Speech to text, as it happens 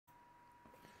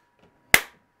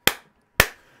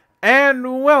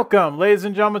And welcome, ladies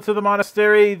and gentlemen, to the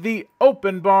Monastery, the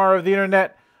open bar of the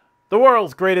internet, the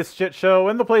world's greatest shit show,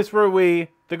 and the place where we,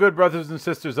 the good brothers and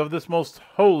sisters of this most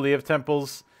holy of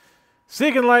temples,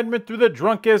 seek enlightenment through the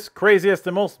drunkest, craziest,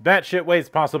 and most batshit ways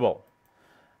possible.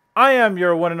 I am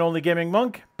your one and only gaming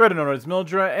monk, better known as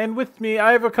Mildra, and with me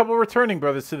I have a couple returning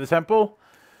brothers to the temple.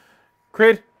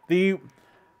 Create the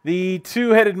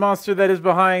two-headed monster that is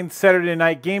behind Saturday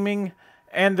Night Gaming,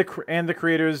 and the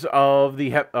creators of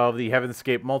the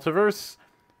Heavenscape multiverse,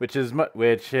 which is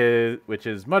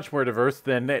much more diverse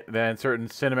than certain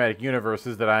cinematic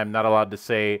universes that I'm not allowed to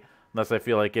say unless I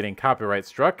feel like getting copyright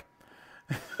struck.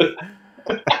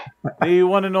 The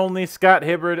one and only Scott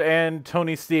Hibbard and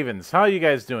Tony Stevens. How are you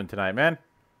guys doing tonight, man?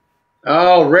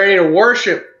 Oh, ready to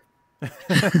worship.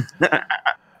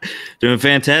 Doing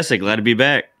fantastic. Glad to be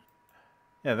back.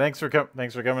 Yeah, thanks for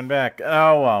coming back.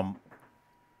 Oh,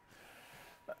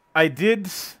 I did.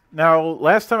 Now,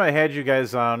 last time I had you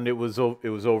guys on, it was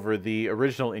over the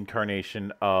original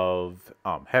incarnation of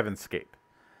Heavenscape,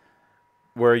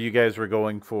 where you guys were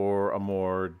going for a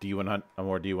more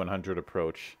D100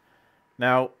 approach.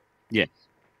 Now, yes.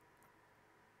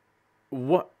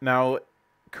 Now,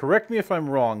 correct me if I'm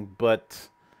wrong, but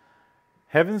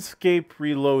Heavenscape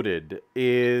Reloaded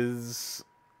is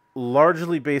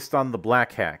largely based on the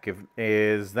Black Hack.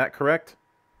 Is that correct?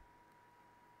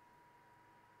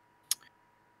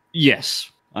 Yes,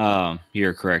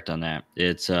 you're correct on that.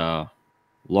 It's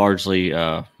largely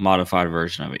a modified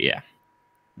version of it. Yeah.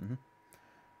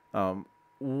 Mm-hmm.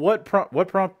 What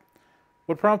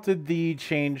prompted the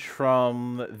change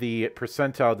from the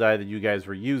percentile die that you guys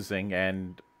were using,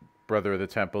 and Brother of the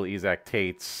Temple Isaac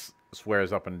Tates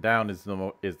swears up and down is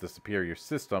the superior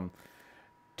system,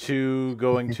 to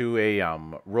going to a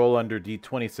roll under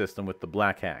D20 system with the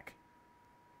Black Hack?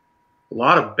 A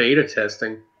lot of beta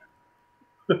testing.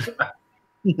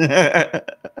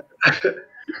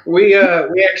 we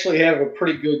actually have a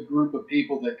pretty good group of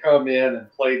people that come in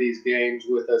and play these games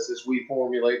with us as we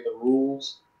formulate the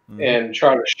rules and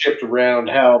try to shift around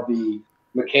how the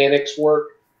mechanics work.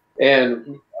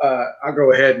 And I'll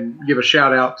go ahead and give a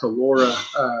shout out to Laura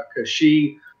because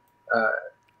she,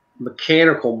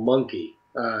 mechanical monkey,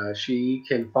 she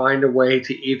can find a way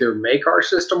to either make our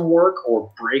system work or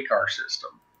break our system.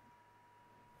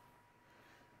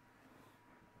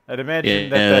 I'd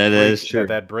imagine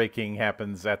that breaking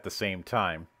happens at the same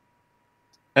time.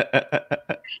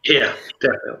 Yeah,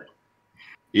 definitely.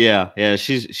 Yeah,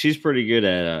 she's pretty good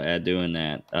at doing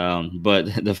that.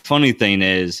 But the funny thing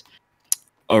is,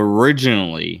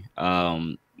 originally,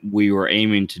 we were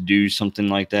aiming to do something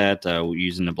like that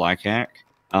using the Black Hack,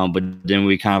 but then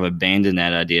we kind of abandoned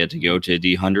that idea to go to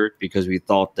D100 because we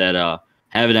thought that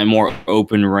having that more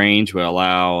open range would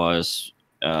allow us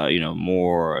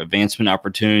more advancement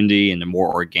opportunity and a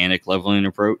more organic leveling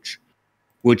approach,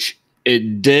 which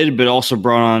it did, but also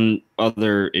brought on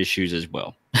other issues as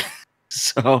well.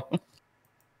 So,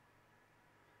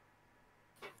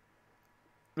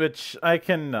 which I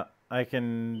can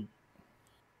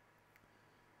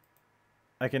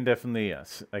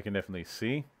definitely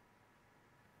see.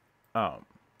 Now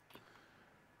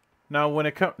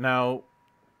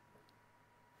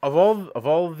of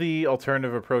all the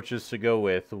alternative approaches to go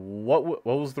with, what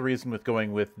was the reason with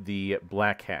going with the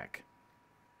Black Hack?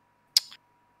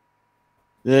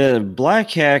 The Black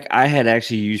Hack I had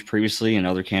actually used previously in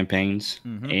other campaigns,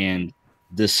 and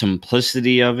the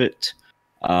simplicity of it,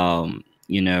 the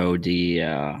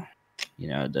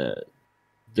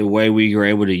way we were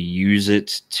able to use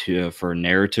it for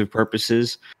narrative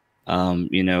purposes,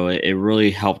 it really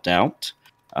helped out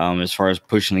as far as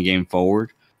pushing the game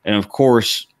forward. And of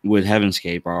course, with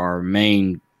Heavenscape, our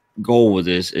main goal with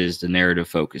this is the narrative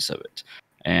focus of it.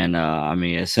 And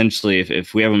essentially,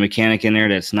 if we have a mechanic in there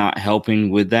that's not helping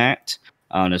with that,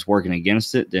 that's working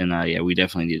against it, then we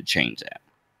definitely need to change that.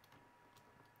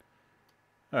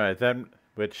 All right,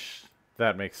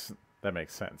 that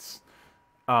makes sense.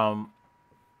 Now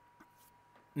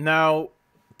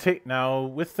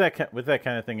with that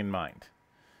kind of thing in mind,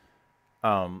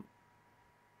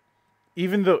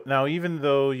 even though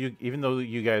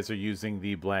you guys are using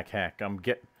the Black Hack,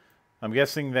 I'm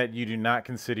guessing that you do not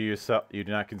consider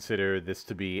this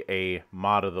to be a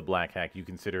mod of the Black Hack. You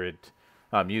consider it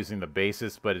using the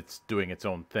basis, but it's doing its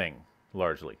own thing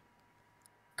largely.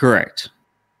 Correct.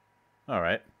 All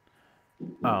right.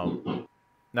 Now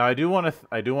I do want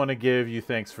to give you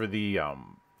thanks for the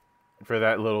for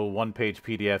that little one-page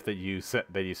PDF that you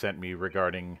sent me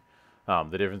regarding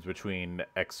the difference between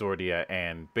Exordia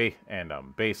and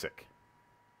Basic.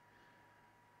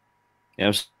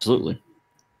 Absolutely.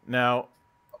 Now,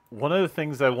 one of the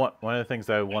things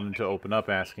I wanted to open up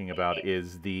asking about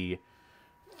is the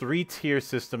 3-tier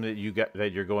system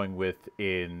that you're going with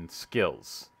in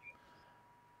skills.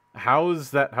 How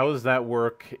does that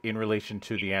work in relation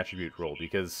to the attribute roll?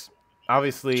 Because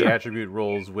obviously Sure. attribute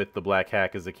rolls with the black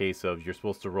hack is a case of you're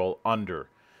supposed to roll under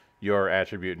your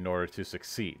attribute in order to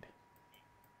succeed.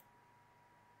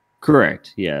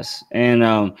 Correct. Yes, and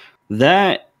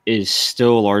that is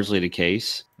still largely the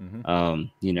case.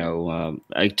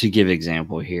 Mm-hmm. To give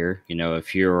example here,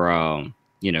 if you're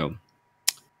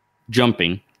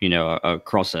jumping,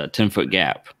 across a 10-foot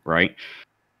gap, right?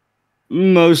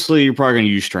 Mostly, you're probably going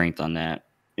to use strength on that.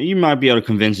 You might be able to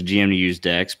convince a GM to use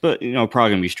Dex, but probably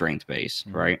going to be strength based,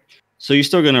 Mm-hmm. right? So you're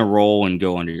still going to roll and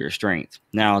go under your strength.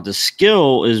 Now, the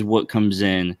skill is what comes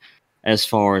in as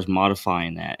far as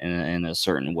modifying that in a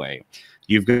certain way.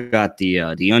 You've got the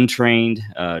untrained,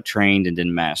 trained, and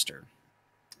then master,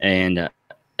 and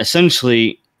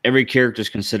essentially every character is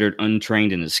considered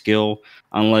untrained in a skill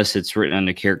unless it's written on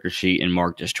the character sheet and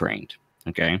marked as trained.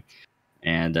 Okay,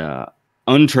 and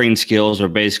untrained skills are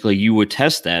basically you would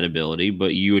test that ability,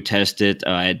 but you would test it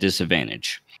at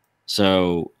disadvantage.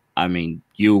 So, I mean,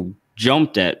 you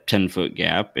jumped that 10-foot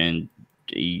gap and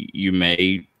you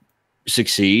may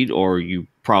succeed or you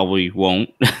probably won't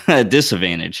at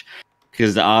disadvantage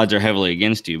because the odds are heavily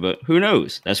against you. But who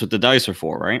knows? That's what the dice are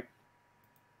for, right?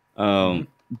 Mm-hmm.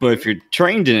 But if you're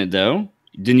trained in it, though,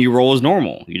 then you roll as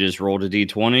normal. You just roll a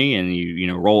d20 and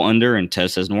you roll under and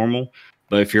test as normal.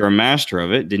 But if you're a master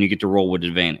of it, then you get to roll with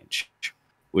advantage,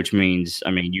 which means,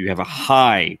 I mean, you have a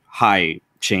high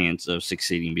chance of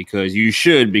succeeding because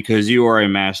you are a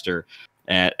master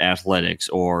at athletics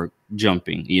or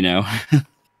jumping,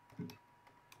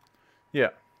 Yeah.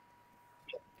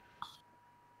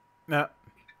 Now,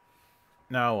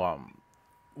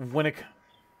 when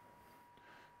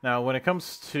it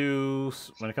comes to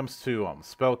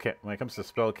spell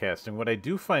casting, what I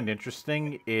do find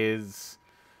interesting is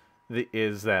that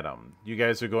you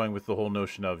guys are going with the whole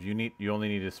notion of you only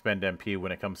need to spend MP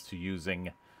when it comes to using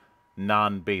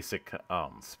non-basic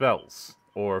spells,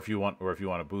 or if you want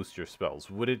to boost your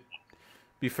spells. Would it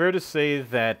be fair to say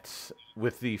that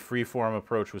with the freeform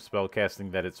approach with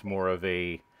spellcasting that it's more of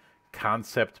a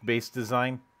concept-based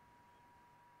design?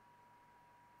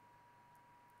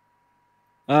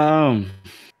 I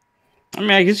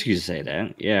mean, I guess you could say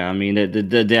that. Yeah, I mean,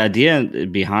 the idea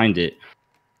behind it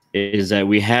is that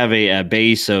we have a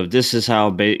base of this is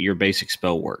how your basic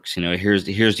spell works. Here's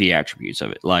the attributes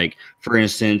of it. Like, for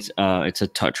instance, it's a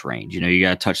touch range. You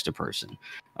got to touch the person.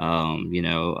 It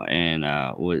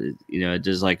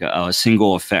does like a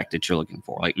single effect that you're looking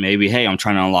for. Like maybe, hey, I'm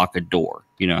trying to unlock a door.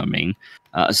 You know what I mean?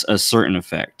 A certain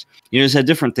effect. It's had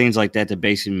different things like that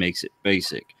basically makes it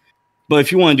basic. But if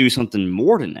you want to do something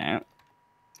more than that,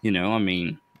 I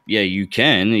mean, yeah, you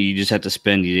can. You just have to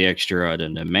spend the extra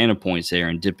the mana points there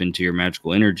and dip into your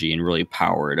magical energy and really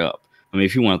power it up. I mean,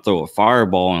 if you want to throw a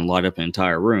fireball and light up an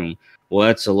entire room, well,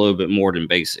 that's a little bit more than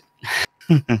basic.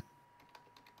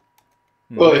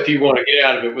 Well, if you want to get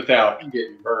out of it without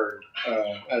getting burned,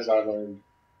 as I learned.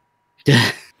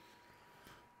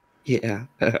 Yeah.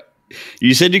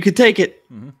 You said you could take it.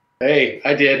 Mm-hmm. Hey,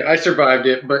 I did. I survived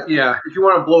it. But yeah, if you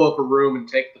want to blow up a room and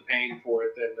take the pain for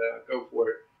it, then go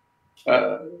for it.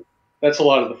 That's a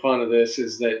lot of the fun of this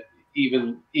is that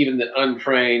even the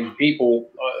untrained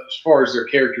people, as far as their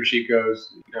character sheet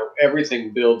goes, everything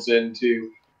builds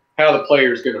into how the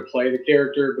player is going to play the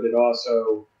character, but it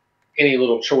also any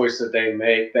little choice that they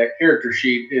make. That character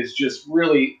sheet is just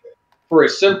really, for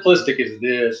as simplistic as it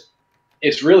is,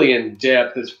 it's really in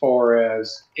depth as far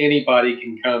as anybody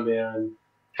can come in,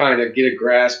 kind of get a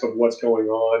grasp of what's going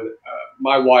on.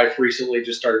 My wife recently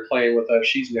just started playing with us.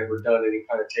 She's never done any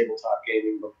kind of tabletop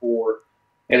gaming before.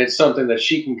 And it's something that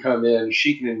she can come in,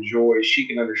 she can enjoy, she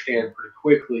can understand pretty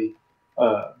quickly.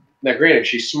 Now, granted,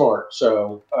 she's smart,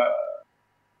 so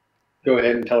go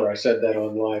ahead and tell her I said that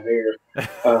on live air.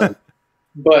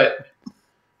 But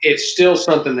it's still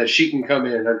something that she can come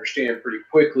in and understand pretty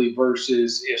quickly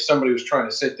versus if somebody was trying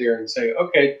to sit there and say,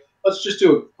 okay, let's just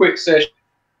do a quick session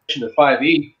of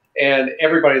 5e, and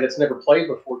everybody that's never played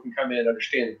before can come in and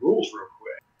understand the rules real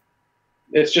quick.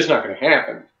 It's just not going to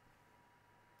happen.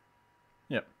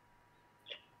 Yep.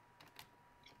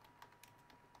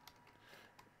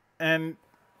 And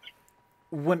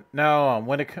I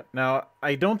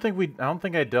don't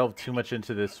think I delved too much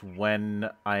into this when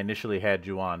I initially had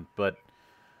you on, but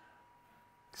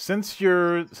since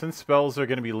spells are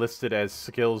going to be listed as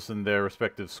skills in their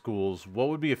respective schools, what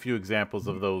would be a few examples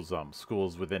of those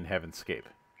schools within Heavenscape?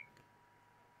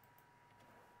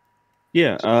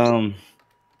 Yeah.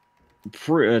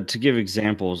 To give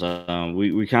examples,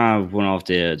 we kind of went off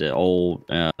the old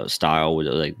style with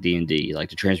like D&D, like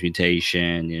the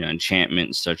transmutation, enchantment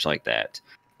and such like that.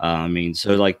 I mean,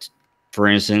 so like for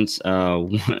instance, one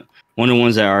of the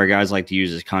ones that our guys like to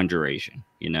use is conjuration.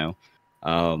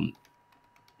 Um,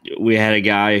 we had a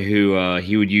guy who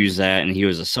he would use that, and he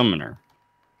was a summoner,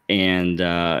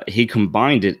 and he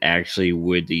combined it actually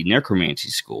with the necromancy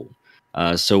school.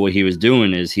 So what he was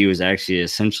doing is he was actually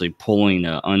essentially pulling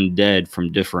undead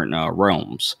from different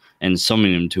realms and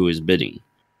summoning them to his bidding.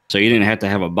 So he didn't have to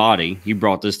have a body. He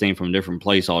brought this thing from a different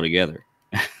place altogether.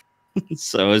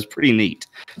 So it's pretty neat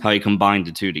how he combined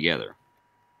the two together.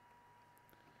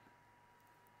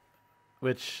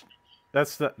 Which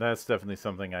that's definitely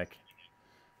something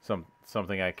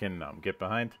something I can get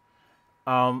behind.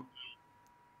 Um,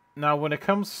 now when it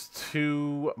comes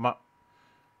to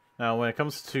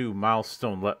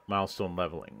milestone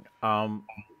leveling,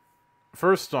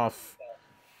 first off,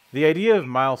 the idea of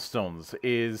milestones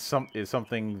is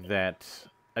something that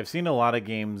I've seen a lot of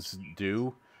games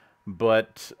do,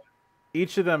 but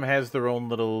each of them has their own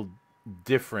little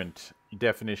different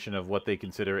definition of what they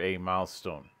consider a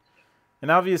milestone. And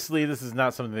obviously, this is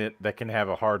not something that can have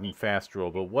a hard and fast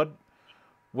rule, but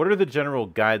what are the general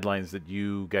guidelines that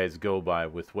you guys go by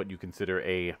with what you consider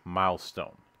a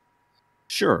milestone?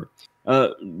 Sure. Uh,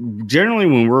 Generally,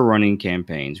 when we're running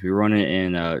campaigns, we run it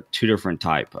in two different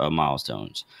type of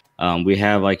milestones. We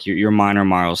have like your minor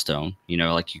milestone,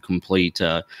 like you complete,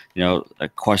 a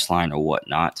quest line or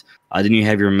whatnot. Then you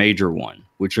have your major one,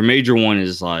 which your major one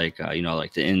is like,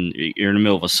 like the end. You're in the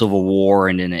middle of a civil war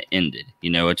and then it ended.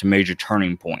 It's a major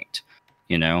turning point.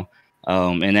 And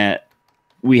that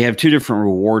we have two different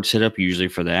rewards set up usually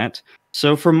for that.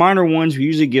 So for minor ones, we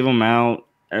usually give them out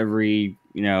every,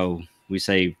 we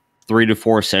say 3 to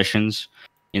 4 sessions,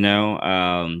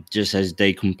 just as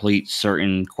they complete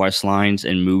certain quest lines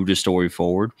and move the story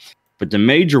forward. But the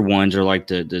major ones are like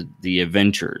the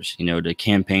adventures, the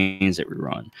campaigns that we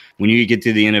run. When you get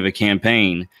to the end of a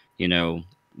campaign,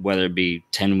 whether it be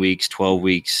 10 weeks, 12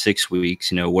 weeks, 6 weeks,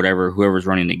 whoever's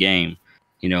running the game,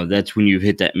 that's when you've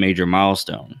hit that major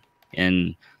milestone.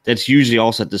 And that's usually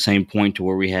also at the same point to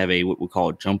where we have what we call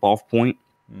a jump off point,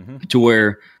 to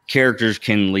where characters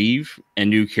can leave and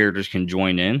new characters can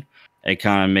join in. It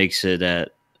kind of makes it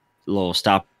that little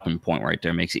stopping point right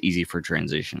there, makes it easy for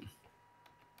transition.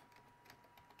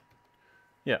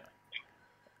 Yeah,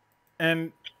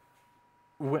 and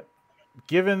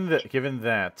given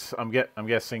that, I'm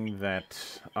guessing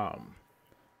that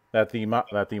that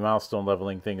the milestone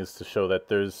leveling thing is to show that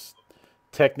there's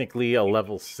technically a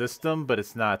level system, but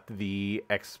it's not the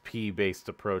XP based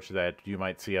approach that you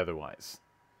might see otherwise.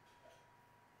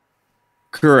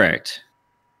 Correct.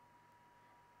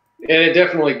 And it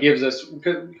definitely gives us,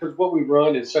 because what we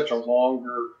run is such a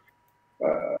longer,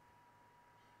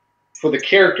 for the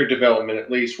character development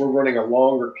at least, we're running a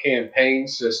longer campaign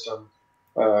system.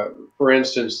 For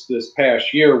instance, this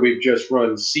past year, we've just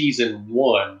run season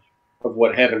 1 of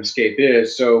what Heavenscape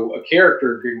is. So a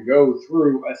character can go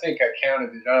through, I think I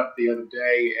counted it up the other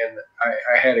day, and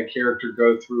I had a character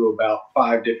go through about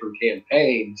 5 different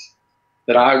campaigns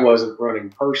that I wasn't running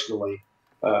personally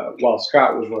while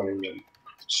Scott was running them.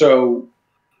 So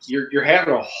you're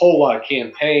having a whole lot of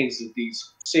campaigns that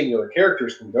these singular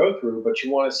characters can go through, but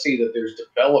you want to see that there's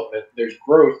development, there's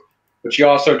growth, but you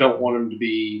also don't want them to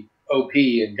be OP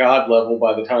and God level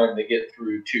by the time they get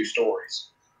through 2 stories.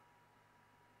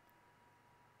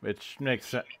 Which makes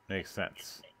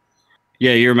sense.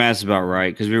 Yeah, your math's about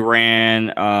right, because we ran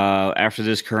after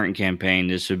this current campaign,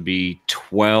 this would be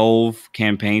 12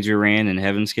 campaigns we ran in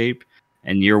Heavenscape,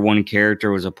 and your one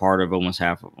character was a part of almost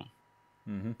half of them.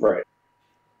 Right.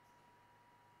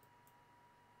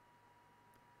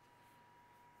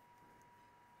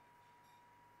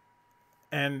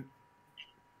 And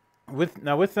with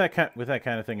that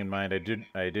kind of thing in mind,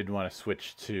 I did want to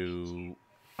switch to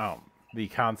the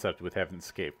concept with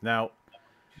Heavenscape. Now,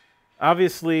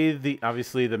 obviously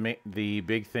the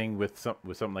big thing with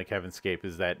something like Heavenscape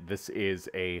is that this is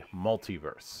a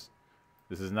multiverse.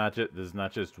 This is not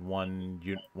just one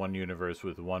universe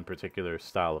with one particular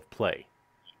style of play.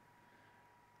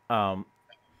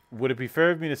 Would it be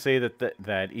fair of me to say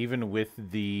that even with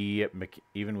the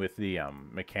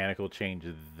mechanical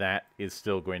changes, that is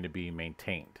still going to be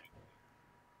maintained?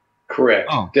 Correct.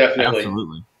 Oh, definitely.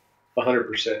 Absolutely.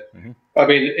 100%. I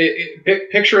mean,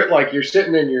 picture it like you're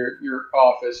sitting in your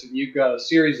office and you've got a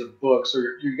series of books,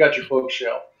 or you've got your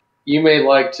bookshelf. You may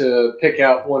like to pick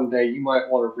out one day, you might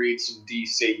want to read some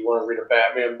DC. You want to read a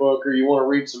Batman book, or you want to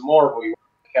read some Marvel. You want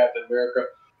to read Captain America.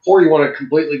 Or you want to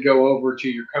completely go over to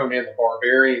your Conan the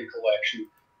Barbarian collection.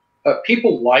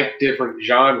 people like different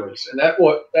genres, and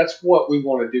that's what we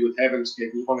want to do with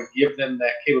Heavenscape. We want to give them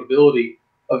that capability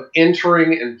of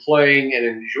entering and playing and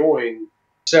enjoying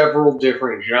several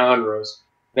different genres.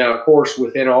 Now, of course,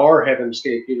 within our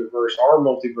Heavenscape universe, our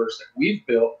multiverse that we've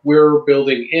built, we're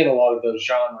building in a lot of those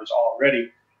genres already.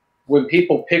 When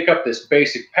people pick up this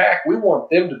basic pack, we want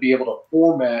them to be able to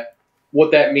format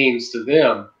what that means to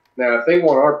them. Now, if they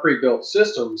want our pre-built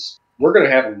systems, we're going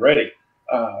to have them ready.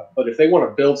 But if they want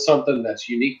to build something that's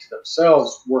unique to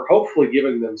themselves, we're hopefully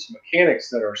giving them some mechanics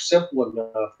that are simple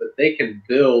enough that they can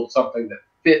build something that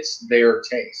fits their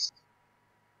taste.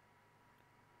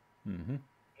 Mm-hmm.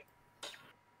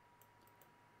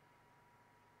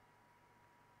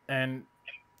 And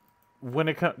when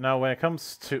it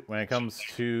comes to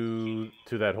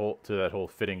that whole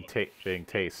fitting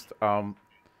taste, now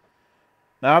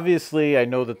obviously I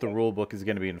know that the rule book is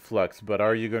going to be in flux, but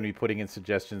are you going to be putting in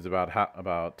suggestions about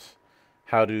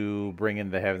how to bring in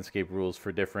the Heavenscape rules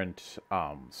for different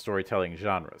storytelling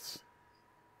genres?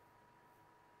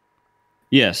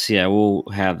 Yes, yeah, we'll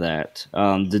have that.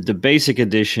 The basic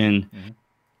edition,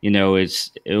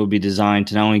 it will be designed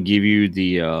to not only give you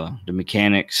the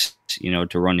mechanics,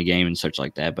 to run the game and such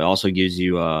like that, but also gives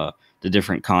you the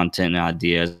different content and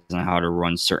ideas on how to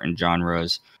run certain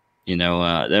genres.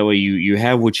 That way you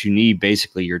have what you need,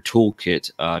 basically your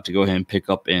toolkit to go ahead and pick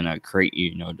up and create,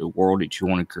 the world that you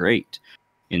want to create.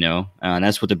 And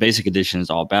that's what the basic edition is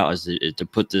all about, is to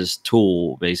put this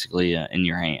tool basically in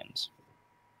your hands.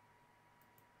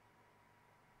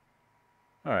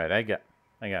 All right, I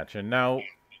got you. Now,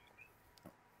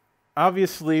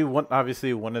 obviously one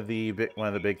of the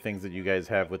big things that you guys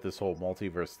have with this whole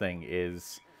multiverse thing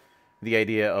is the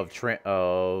idea of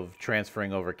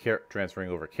transferring over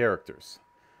characters.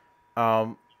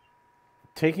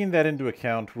 Taking that into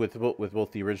account with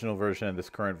both the original version and this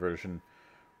current version,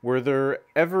 were there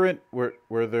ever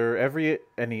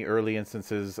any early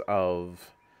instances of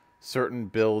certain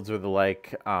builds or the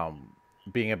like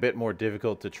being a bit more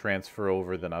difficult to transfer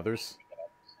over than others?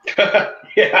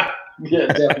 Yeah,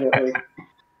 definitely.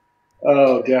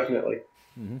 Oh, definitely.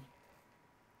 Mm-hmm.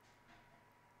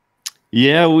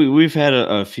 Yeah, we've had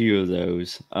a few of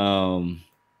those.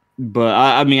 But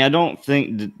I mean, I don't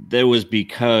think that was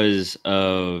because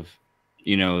of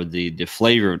the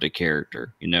flavor of the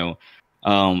character.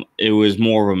 It was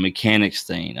more of a mechanics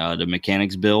thing. The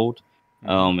mechanics build,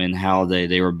 and how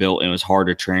they were built, and it was hard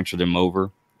to transfer them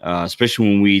over, especially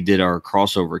when we did our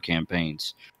crossover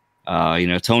campaigns.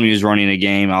 Tony was running a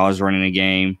game, I was running a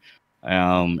game,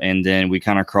 and then we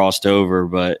kind of crossed over,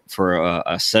 but for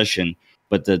a session.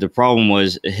 But the problem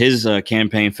was his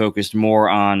campaign focused more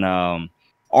on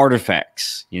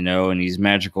artifacts, and these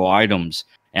magical items.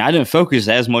 And I didn't focus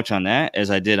as much on that as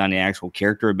I did on the actual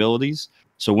character abilities.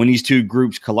 So when these two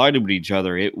groups collided with each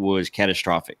other, it was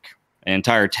catastrophic. An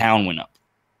entire town went up.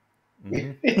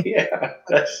 Mm-hmm. Yeah,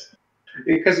 that's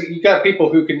because you got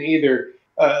people who can either,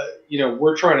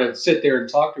 we're trying to sit there and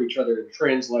talk to each other and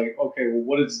translate. Okay, well,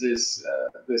 what is this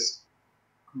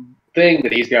thing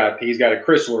that he's got? He's got a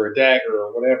crystal or a dagger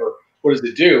or whatever. What does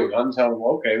it do? And I'm telling him,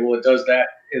 okay, well, it does that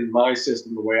in my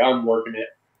system the way I'm working it.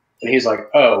 And he's like,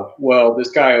 oh, well,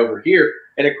 this guy over here.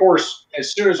 And of course,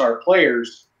 as soon as our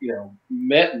players,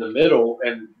 met in the middle,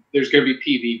 and there's going to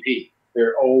be PvP.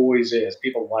 There always is.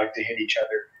 People like to hit each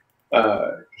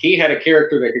other. He had a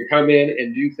character that could come in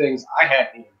and do things I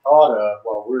hadn't even thought of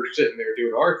while we're sitting there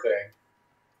doing our thing.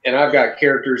 And I've got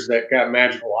characters that got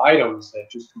magical items that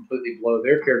just completely blow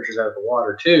their characters out of the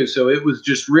water too. So it was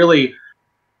just really,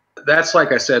 that's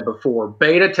like I said before,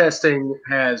 beta testing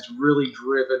has really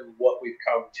driven what we've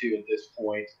come to at this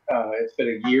point. It's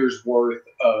been a year's worth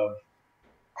of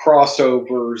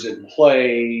crossovers and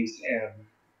plays and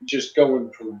just going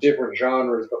from different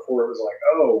genres before it was like,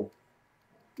 oh,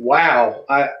 wow,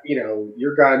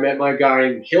 your guy met my guy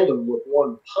and killed him with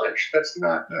one punch. That's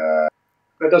not,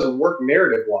 that doesn't work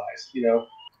narrative wise,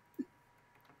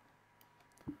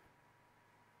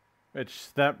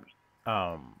 Which that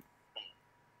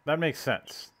makes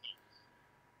sense.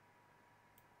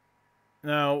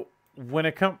 Now, when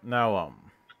it comes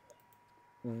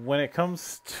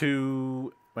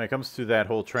to that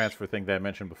whole transfer thing that I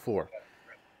mentioned before,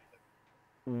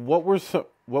 what were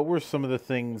some of the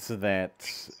things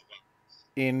that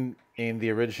in the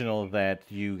original that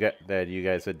you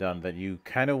guys had done that you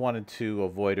kind of wanted to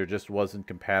avoid or just wasn't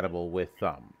compatible with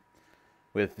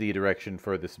the direction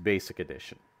for this basic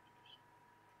edition?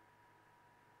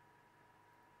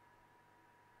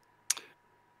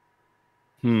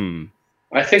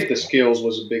 I think the skills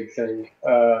was a big thing,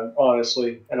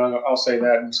 honestly, and I'll say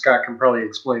that, and Scott can probably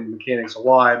explain the mechanics of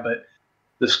why. But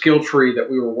the skill tree that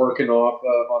we were working off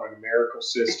of on a numerical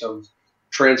system,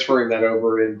 transferring that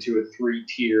over into a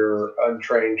 3-tier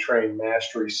untrained, trained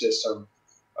mastery system.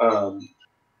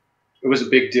 It was a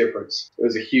big difference. It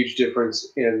was a huge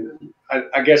difference in,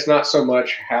 I guess, not so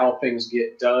much how things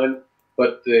get done,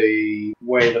 but the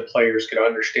way the players could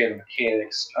understand the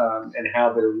mechanics and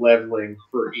how their leveling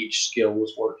for each skill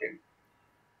was working.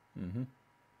 Mm-hmm.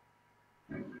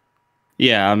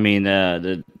 Yeah, I mean,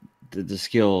 the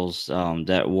skills,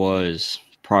 that was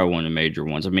probably one of the major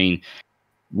ones. I mean,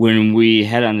 when we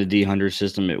had on the D100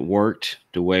 system, it worked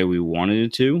the way we wanted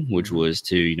it to, which was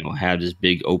to, have this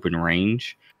big open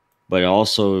range, but it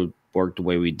also worked the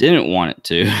way we didn't want it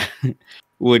to,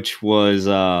 which was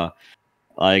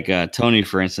Tony,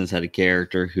 for instance, had a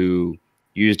character who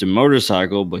used a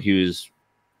motorcycle, but he was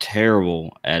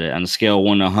terrible at it. On a scale of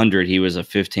 1 to 100, he was a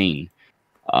 15,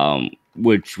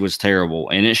 which was terrible,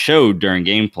 and it showed during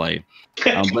gameplay.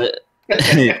 But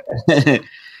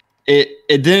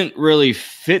it didn't really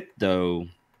fit, though,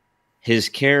 his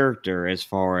character as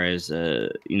far as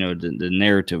the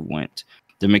narrative went.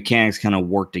 The mechanics kind of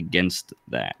worked against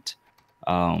that.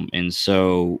 And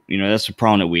so, that's the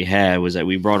problem that we had, was that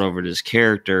we brought over this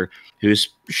character who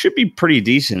should be pretty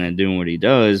decent at doing what he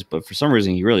does, but for some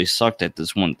reason he really sucked at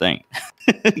this one thing.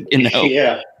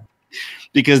 Yeah.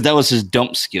 Because that was his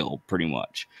dump skill, pretty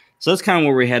much. So that's kind of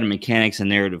where we had mechanics and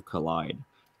narrative collide.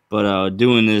 But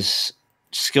doing this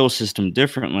skill system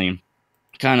differently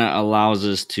kind of allows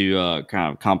us to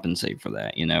kind of compensate for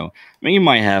that. I mean, you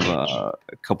might have a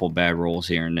couple bad rolls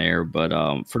here and there, but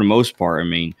for the most part, I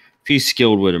mean, if he's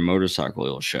skilled with a motorcycle,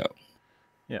 it'll show.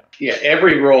 Yeah,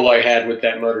 every roll I had with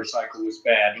that motorcycle was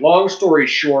bad. Long story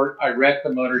short, I wrecked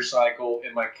the motorcycle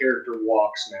and my character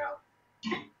walks now.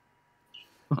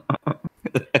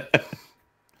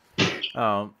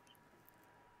 I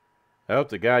hope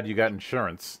to God you got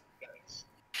insurance.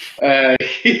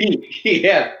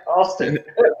 Yeah, Austin.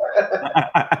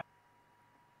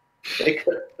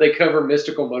 They cover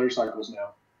mystical motorcycles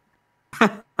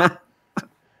now.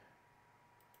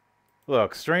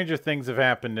 Look, stranger things have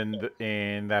happened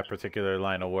in that particular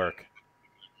line of work.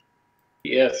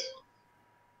 Yes.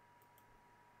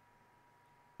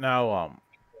 Now,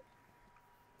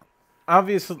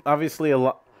 obviously, a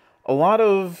lot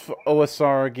of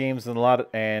OSR games and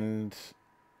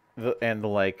the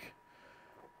like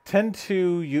tend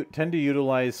to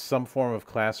utilize some form of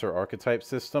class or archetype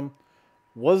system.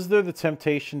 Was there the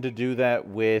temptation to do that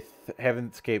with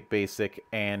Heavenscape Basic,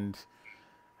 and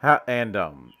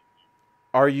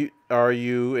are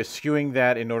you eschewing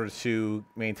that in order to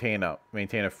maintain a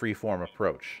freeform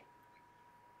approach?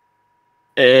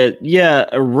 Yeah,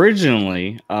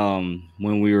 originally,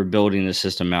 when we were building the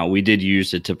system out, we did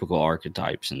use the typical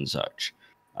archetypes and such.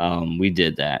 We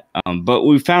did that. But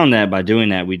we found that by doing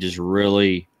that,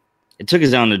 it took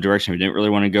us down the direction we didn't really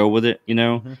want to go with it,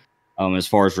 as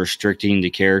far as restricting the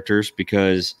characters,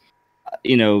 because,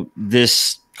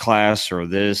 this class or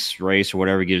this race or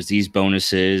whatever gives these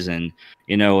bonuses, and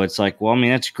it's like, well, I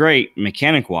mean, that's great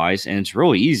mechanic wise, and it's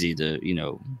really easy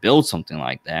to build something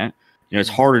like that. It's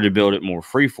harder to build it more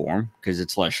freeform because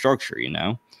it's less structure,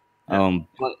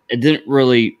 but it didn't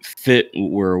really fit what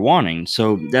we were wanting,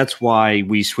 so that's why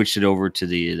we switched it over to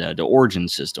the origin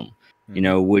system,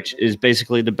 which is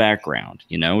basically the background,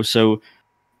 so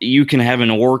you can have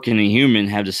an orc and a human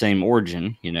have the same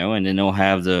origin, and then they'll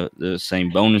have the same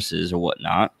bonuses or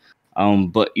whatnot.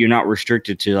 But you're not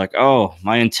restricted to like, oh,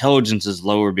 my intelligence is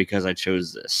lower because I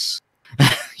chose this,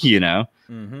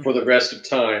 For the rest of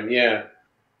time, yeah.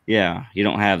 Yeah, you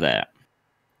don't have that.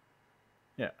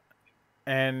 Yeah.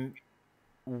 And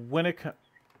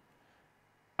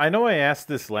I know I asked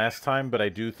this last time, but I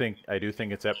do think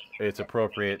it's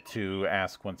appropriate to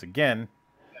ask once again.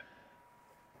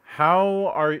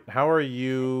 How are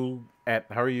you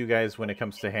guys when it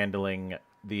comes to handling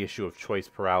the issue of choice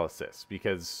paralysis?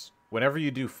 Because whenever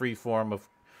you do freeform,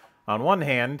 on one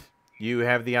hand, you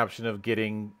have the option of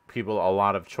getting people a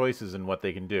lot of choices in what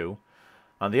they can do.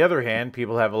 On the other hand,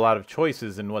 people have a lot of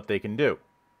choices in what they can do.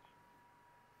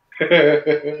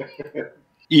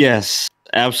 Yes,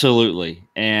 absolutely.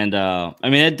 And I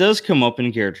mean, it does come up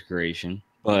in character creation,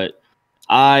 but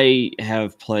I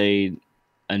have played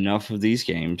enough of these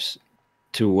games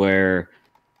to where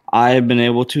I have been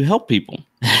able to help people.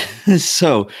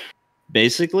 So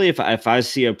basically, if I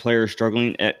see a player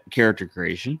struggling at character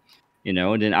creation,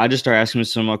 then I just start asking them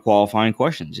some qualifying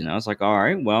questions. It's like, all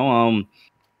right, well,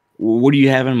 what do you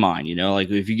have in mind?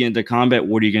 Like if you get into combat,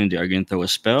 what are you going to do? Are you going to throw a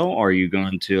spell? Or are you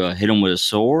going to hit them with a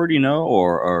sword?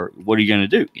 Or what are you going to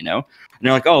do? And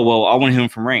they're like, oh, well, I want to hit him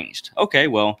from ranged. Okay,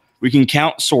 well, We can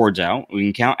count swords out. We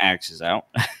can count axes out.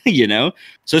 You know,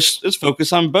 so let's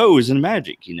focus on bows and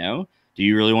magic. You know, do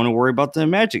you really want to worry about the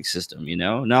magic system? You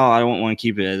know, no, I don't want to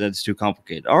keep it. That's too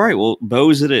complicated. All right, well,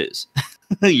 bows it is.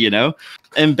 You know,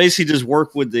 and basically just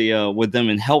work with them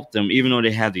and help them, even though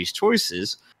they have these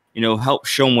choices. You know, help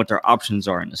show them what their options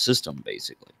are in the system.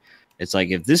 Basically, it's like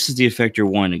if this is the effect you're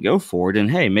wanting to go for, then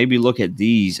hey, maybe look at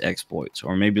these exploits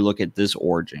or maybe look at this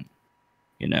origin.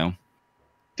 You know.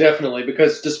 Definitely,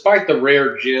 because despite the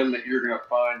rare gem that you're going to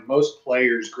find, most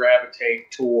players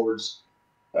gravitate towards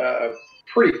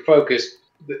pretty focused.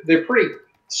 They're pretty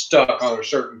stuck on a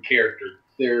certain character.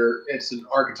 It's an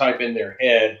archetype in their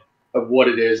head of what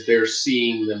it is they're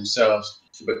seeing themselves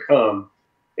to become,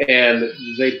 and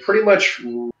they pretty much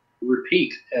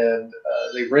repeat and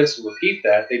they rinse and repeat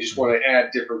that. They just want to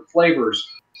add different flavors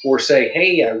or say,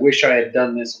 "Hey, I wish I had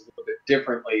done this a little bit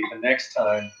differently the next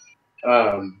time."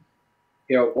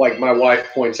 You know, like my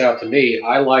wife points out to me,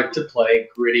 I like to play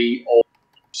gritty old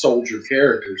soldier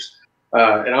characters.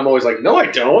 And I'm always like, no, I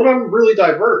don't. I'm really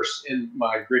diverse in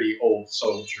my gritty old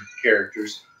soldier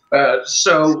characters.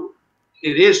 So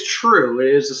it is true.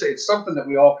 It's something that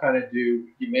we all kind of do.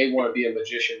 You may want to be a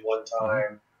magician one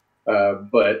time,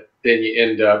 but then you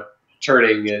end up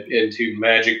turning it into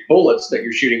magic bullets that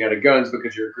you're shooting out of guns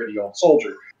because you're a gritty old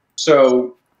soldier.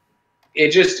 So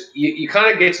it just you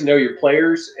kind of get to know your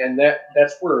players, and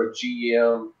that's where a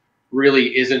GM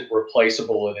really isn't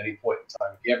replaceable at any point in time.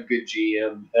 If you have a good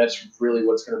GM, that's really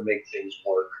what's going to make things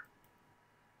work.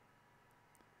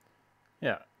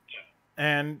 Yeah,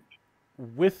 and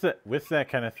with that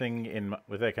kind of thing in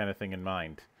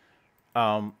mind,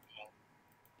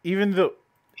 even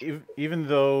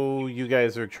though you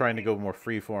guys are trying to go more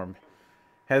freeform,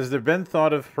 has there been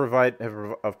thought of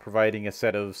providing a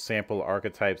set of sample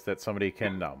archetypes that somebody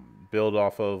can build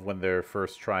off of when they're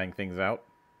first trying things out?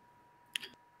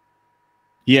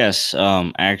 Yes,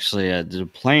 actually, the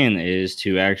plan is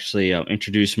to actually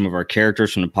introduce some of our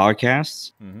characters from the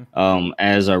podcasts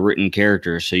as written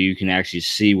characters, so you can actually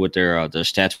see what their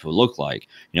stats would look like.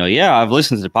 You know, yeah, I've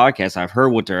listened to the podcast, I've heard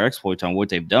what their exploits on what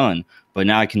they've done, but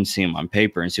now I can see them on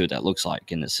paper and see what that looks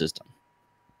like in the system.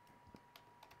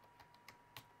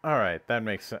 All right, that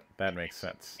makes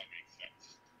sense.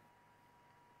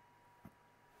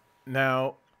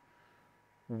 Now,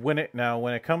 when it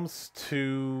comes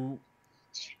to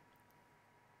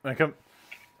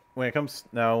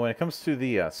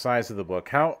the size of the book,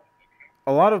 how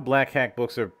a lot of Black Hack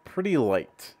books are pretty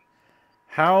light.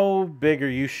 How big are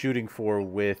you shooting for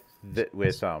with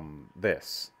this?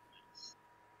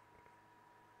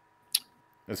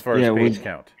 As far as page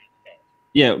count?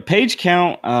 Yeah, page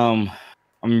count.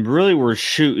 We're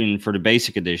shooting for the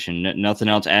basic edition. Nothing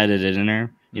else added in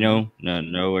there. You know,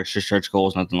 no extra stretch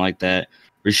goals, nothing like that.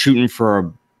 We're shooting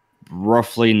for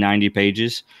roughly 90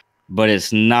 pages, but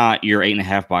it's not your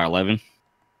 8.5 by 11.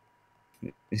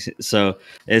 So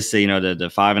it's the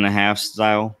 5.5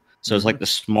 style. So it's like the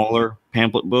smaller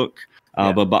pamphlet book,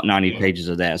 but about 90 pages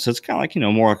of that. So it's kind of like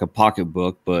more like a pocket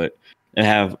book, but it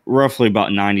have roughly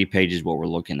about 90 pages. What we're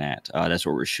looking at. That's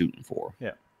what we're shooting for.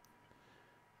 Yeah.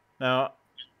 Now,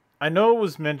 I know it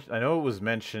was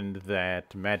mentioned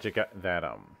that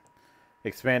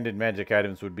expanded magic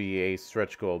items would be a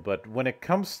stretch goal, but when it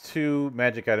comes to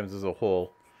magic items as a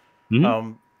whole,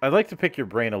 I'd like to pick your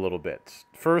brain a little bit.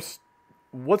 First,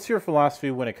 what's your philosophy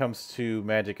when it comes to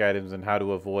magic items and how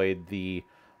to avoid the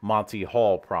Monty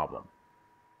Hall problem?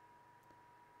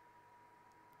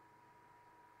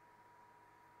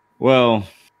 Well,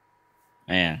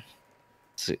 man,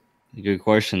 it's a good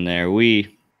question there.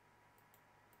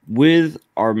 With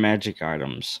our magic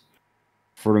items,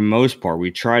 for the most part, we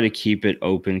try to keep it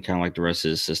open, kind of like the rest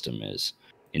of the system is.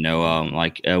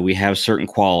 We have certain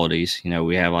qualities.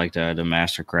 We have like the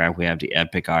Mastercraft, we have the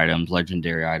epic items,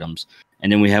 legendary items,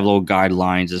 and then we have little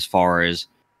guidelines as far as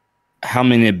how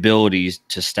many abilities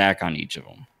to stack on each of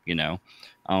them.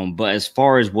 But as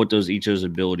far as what each of those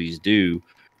abilities do,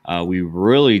 we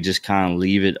really just kind of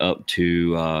leave it up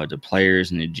to the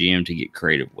players and the GM to get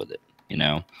creative with it.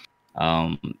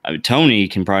 Tony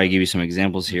can probably give you some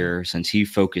examples here since he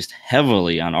focused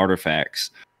heavily on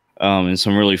artifacts and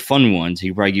some really fun ones. He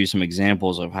can probably give you some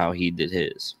examples of how he did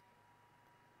his.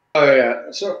 Oh yeah.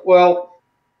 So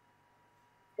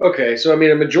I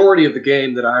mean, a majority of the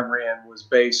game that I ran was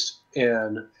based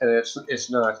in, and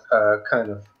it's not kind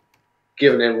of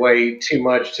giving away too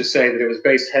much to say that it was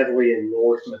based heavily in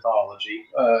Norse mythology.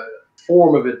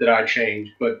 Form of it that I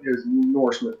changed, but it was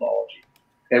Norse mythology.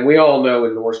 And we all know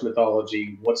in Norse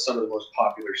mythology what's some of the most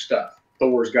popular stuff.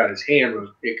 Thor's got his hammer.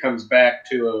 It comes back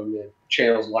to him. It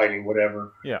channels lightning,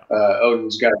 whatever. Yeah.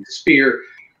 Odin's got his spear.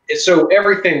 so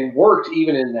everything worked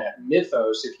even in that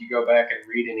mythos. If you go back and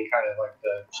read any kind of like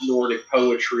the Nordic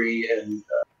poetry and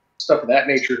stuff of that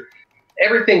nature,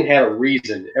 everything had a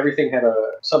reason. Everything had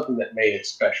something that made it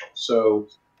special. So,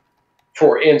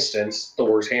 for instance,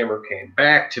 Thor's hammer came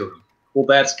back to him. Well,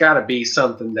 that's got to be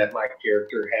something that my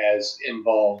character has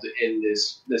involved in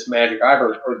this magic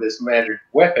item or this magic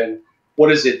weapon.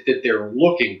 What is it that they're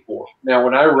looking for? Now,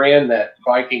 when I ran that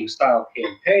Viking-style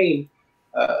campaign,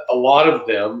 a lot of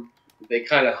them, they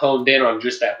kind of honed in on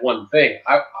just that one thing.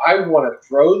 I want to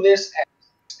throw this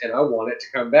axe, and I want it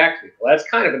to come back to me. Well, that's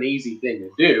kind of an easy thing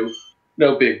to do.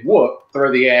 No big whoop.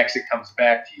 Throw the axe, it comes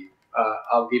back to you.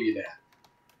 I'll give you that.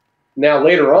 Now,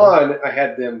 later on, I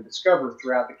had them discover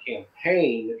throughout the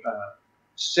campaign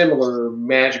similar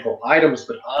magical items,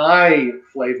 but I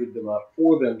flavored them up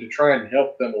for them to try and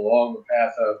help them along the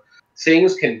path of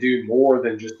things can do more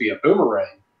than just be a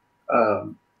boomerang.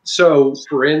 So,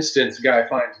 for instance, a guy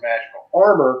finds magical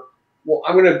armor. Well,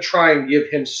 I'm going to try and give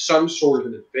him some sort of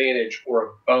an advantage or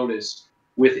a bonus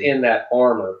within that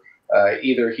armor.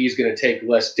 Either he's going to take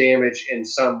less damage in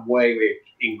some way, it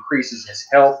increases his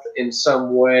health in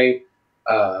some way.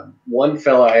 One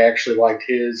fella, I actually liked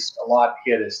his a lot.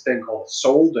 He had this thing called a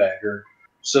soul dagger,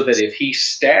 so that if he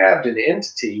stabbed an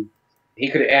entity, he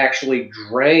could actually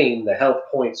drain the health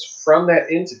points from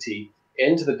that entity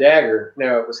into the dagger.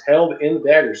 Now, it was held in the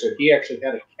dagger, so he actually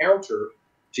had a counter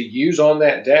to use on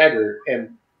that dagger.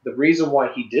 And the reason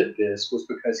why he did this was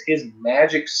because his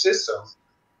magic system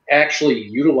actually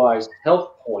utilized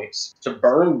health points to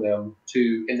burn them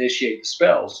to initiate the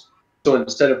spells. So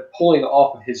instead of pulling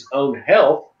off of his own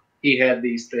health, he had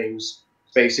these things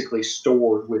basically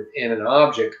stored within an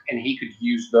object, and he could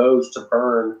use those to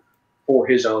burn for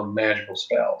his own magical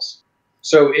spells.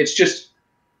 So it's just,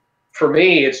 for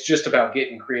me, it's just about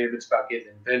getting creative. It's about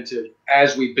getting inventive.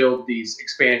 As we build these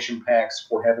expansion packs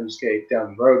for Heavenscape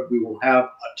down the road, we will have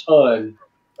a ton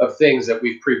of things that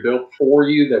we've pre-built for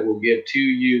you that we'll give to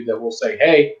you that will say,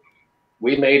 hey,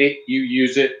 we made it, you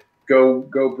use it,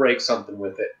 go break something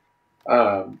with it.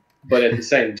 But at the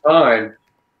same time,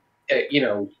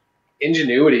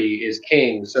 ingenuity is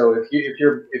king. So if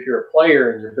you're a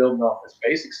player and you're building off this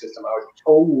basic system, I would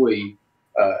totally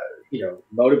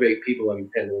motivate people and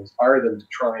inspire them to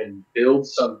try and build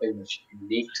something that's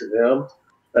unique to them,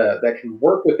 that can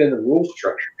work within the rule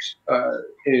structures.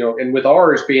 And with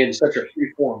ours being such a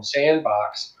free-form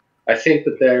sandbox, I think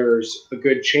that there's a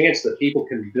good chance that people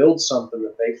can build something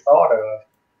that they thought of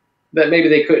that maybe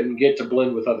they couldn't get to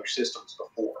blend with other systems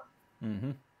before.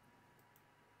 Mm-hmm.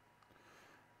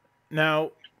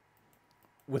 Now,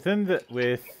 within that,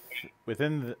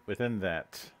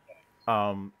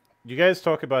 you guys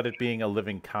talk about it being a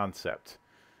living concept,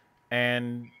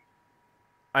 and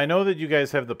I know that you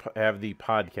guys have the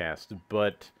podcast,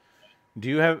 but do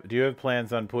you have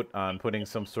plans on putting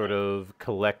some sort of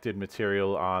collected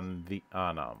material on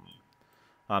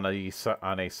a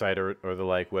site or the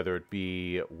like, whether it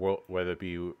be well,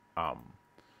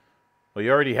 you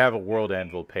already have a World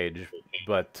Anvil page,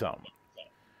 but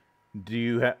do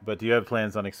you have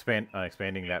plans on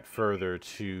expanding that further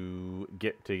to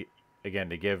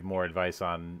give more advice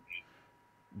on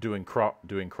doing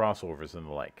crossovers and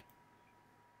the like?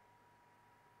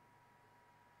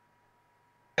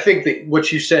 I think that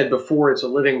what you said before, it's a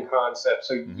living concept.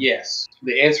 So yes,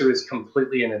 the answer is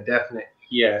completely and a definite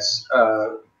yes.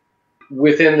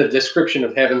 Within the description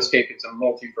of Heavenscape, it's a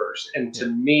multiverse. And to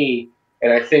me,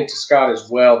 and I think to Scott as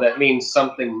well, that means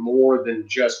something more than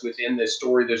just within this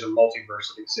story, there's a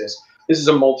multiverse that exists. This is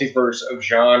a multiverse of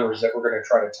genres that we're going to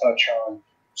try to touch on.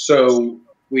 So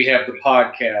we have the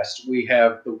podcast, we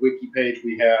have the wiki page,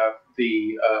 we have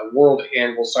the World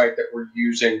Anvil site that we're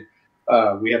using.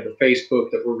 We have the Facebook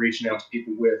that we're reaching out to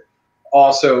people with.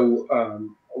 Also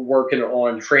working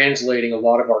on translating a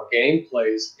lot of our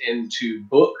gameplays into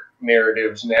book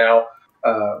narratives now.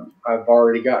 I've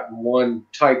already gotten one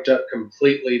typed up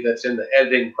completely that's in the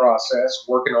editing process,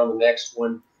 working on the next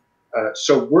one.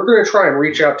 So we're going to try and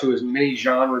reach out to as many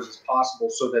genres as possible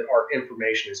so that our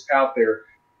information is out there.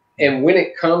 And when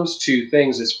it comes to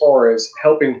things as far as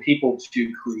helping people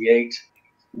to create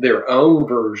their own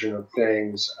version of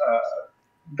things,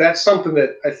 that's something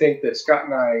that I think that Scott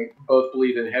and I both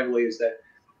believe in heavily, is that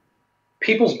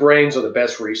people's brains are the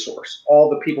best resource. All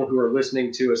the people who are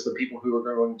listening to us, the people who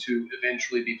are going to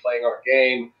eventually be playing our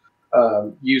game,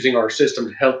 using our system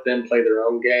to help them play their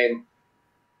own game,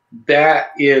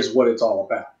 that is what it's all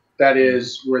about. That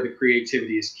is where the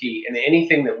creativity is key. And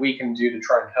anything that we can do to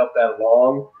try and help that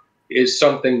along is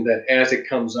something that, as it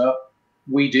comes up,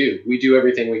 we do. We do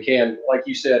everything we can. Like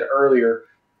you said earlier,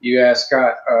 you ask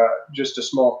Scott just a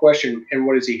small question, and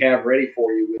what does he have ready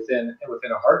for you within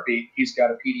a heartbeat? He's got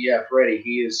a PDF ready.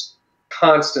 He is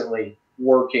constantly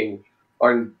working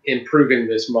on improving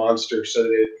this monster so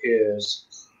that it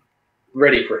is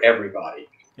ready for everybody.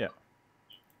 Yeah.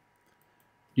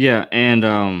 Yeah,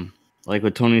 and like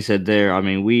what Tony said there, I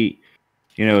mean,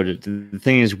 the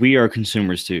thing is, we are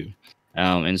consumers too,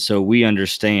 and so we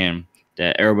understand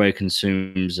that everybody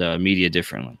consumes media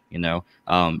differently.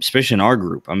 Especially in our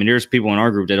group. I mean, there's people in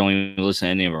our group that don't even listen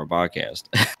to any of our podcasts.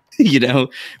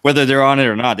 Whether they're on it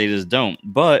or not, they just don't.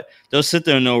 But they'll sit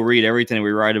there and they'll read everything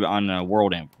we write about on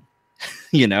World Ample.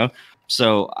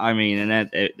 So I mean, and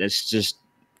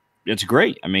it's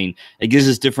great. I mean, it gives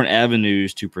us different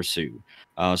avenues to pursue.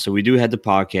 So we do have the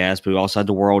podcast, but we also have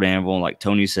the World Anvil. And like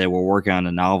Tony said, we're working on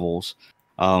the novels,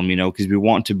 because we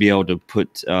want to be able to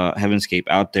put Heavenscape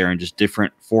out there in just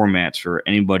different formats for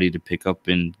anybody to pick up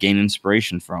and gain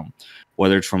inspiration from,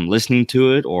 whether it's from listening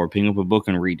to it or picking up a book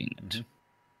and reading it. Mm-hmm.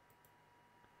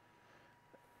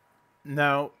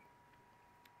 Now,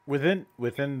 within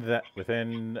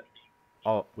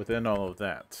all of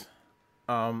that,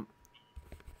 now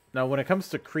when it comes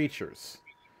to creatures,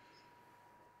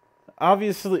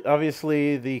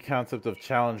 obviously the concept of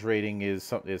challenge rating is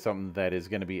something that is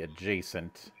going to be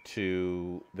adjacent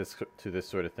to this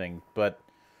sort of thing. But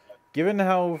given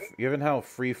how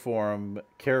freeform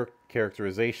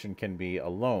characterization can be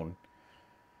alone,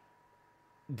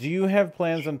 do you have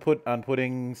plans on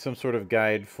putting some sort of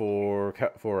guide for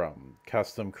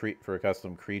custom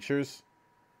creatures?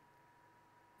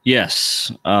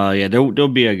 Yes. Yeah, there'll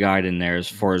be a guide in there as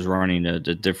far as running the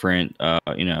different,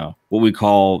 what we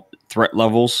call threat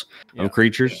levels of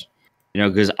creatures.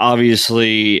 Because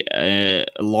obviously a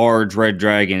large red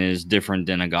dragon is different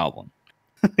than a goblin.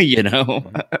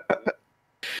 Mm-hmm.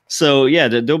 So yeah,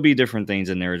 there'll be different things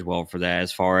in there as well for that,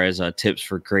 as far as tips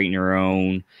for creating your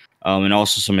own, and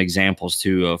also some examples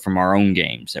too from our own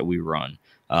games that we run,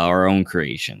 our own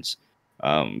creations.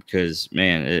 Because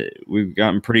man, we've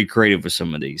gotten pretty creative with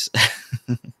some of these.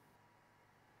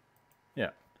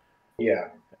 Yeah.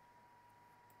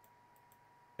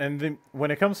 And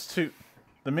when it comes to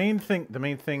the main thing,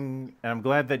 and I'm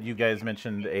glad that you guys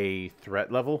mentioned a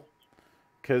threat level,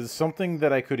 because something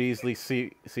that I could easily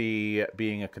see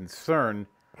being a concern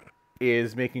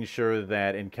is making sure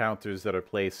that encounters that are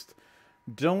placed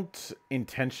don't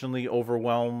intentionally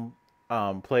overwhelm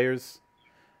players.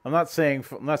 I'm not saying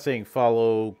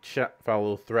follow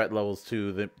threat levels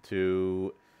to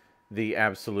the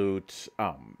absolute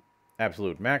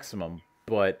maximum,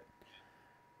 but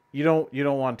you don't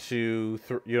want to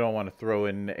throw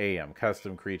in a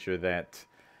custom creature that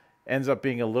ends up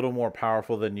being a little more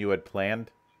powerful than you had planned.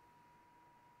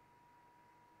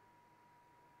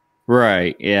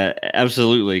 Right. Yeah,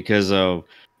 absolutely. Because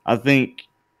I think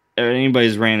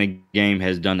anybody's ran a game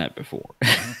has done that before.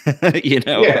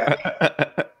 Yeah.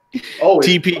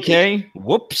 TPK.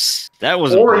 Whoops. That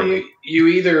was. Or you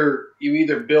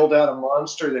either build out a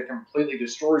monster that completely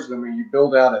destroys them, or you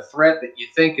build out a threat that you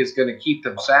think is going to keep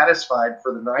them satisfied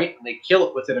for the night, and they kill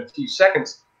it within a few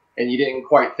seconds, and you didn't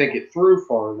quite think it through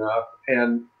far enough.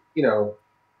 And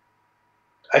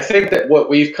I think that what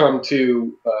we've come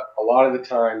to a lot of the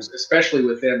times, especially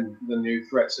within the new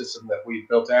threat system that we've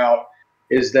built out,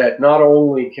 is that not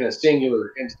only can a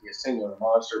singular entity, a singular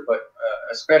monster, but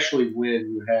especially when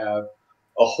you have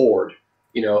a horde,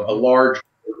 a large,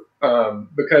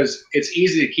 because it's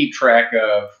easy to keep track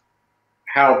of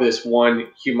how this one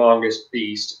humongous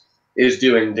beast is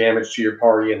doing damage to your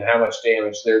party and how much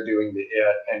damage they're doing to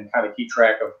it, and kind of keep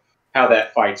track of how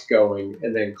that fight's going,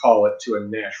 and then call it to a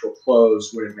natural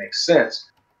close when it makes sense.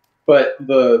 But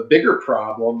the bigger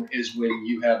problem is when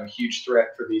you have a huge threat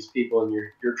for these people, and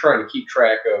you're trying to keep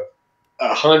track of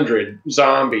 100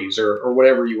 zombies or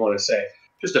whatever you want to say,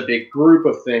 just a big group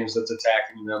of things that's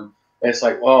attacking them. And it's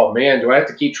like, oh man, do I have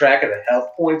to keep track of the health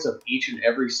points of each and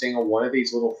every single one of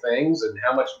these little things, and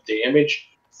how much damage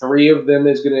 3 of them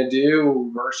is going to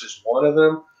do versus 1 of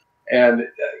them? And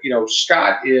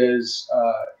Scott is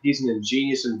he's an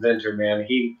ingenious inventor, man.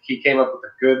 He came up with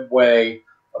a good way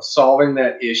of solving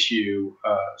that issue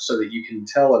so that you can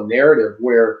tell a narrative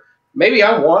where maybe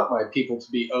I want my people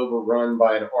to be overrun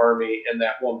by an army in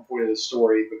that one point of the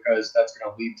story, because that's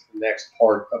going to lead to the next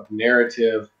part of the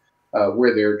narrative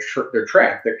where they're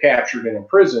trapped, they're captured in a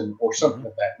prison or something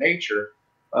of that nature.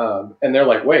 And they're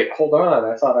like, wait, hold on.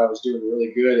 I thought I was doing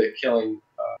really good at killing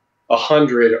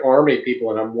 100 army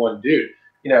people, and I'm one dude.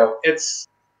 It's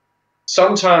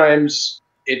sometimes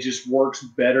it just works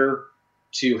better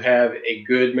to have a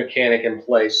good mechanic in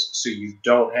place, so you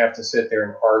don't have to sit there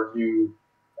and argue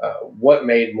what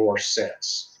made more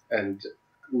sense. And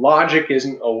logic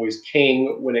isn't always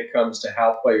king when it comes to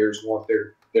how players want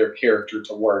their character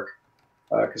to work,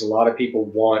 because a lot of people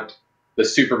want the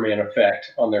Superman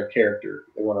effect on their character.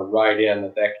 They want to write in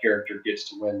that character gets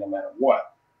to win no matter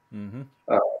what. Mm-hmm.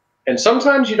 And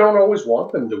sometimes you don't always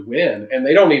want them to win, and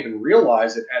they don't even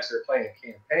realize it as they're playing a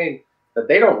campaign that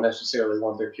they don't necessarily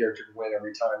want their character to win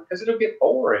every time because it'll get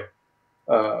boring.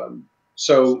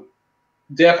 So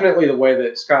definitely the way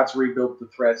that Scott's rebuilt the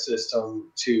threat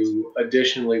system to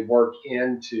additionally work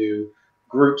into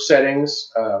group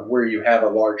settings where you have a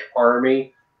large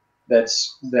army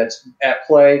that's at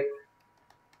play.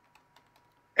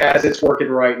 As it's working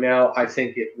right now, I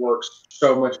think it works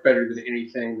so much better than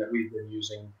anything that we've been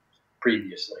using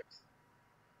previously.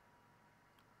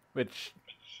 Which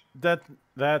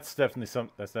that's definitely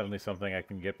something I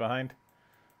can get behind.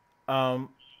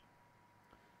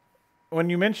 When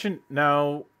you mentioned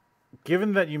now,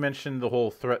 given that you mentioned the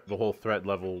whole threat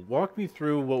level, walk me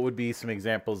through what would be some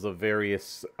examples of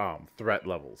various threat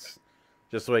levels,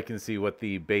 just so I can see what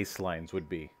the baselines would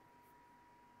be.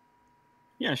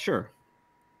 Yeah, sure.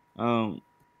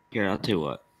 Here, I'll tell you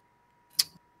what.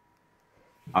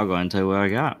 I'll go ahead and tell you what I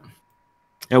got.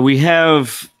 Yeah, we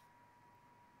have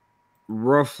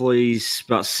roughly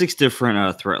about 6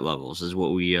 different threat levels is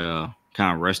what we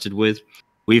kind of rested with.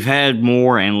 We've had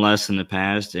more and less in the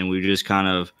past, and we just kind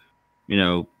of,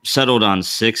 settled on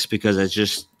 6 because it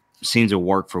just seems to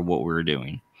work for what we were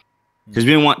doing. Because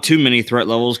we didn't want too many threat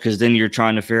levels, because then you're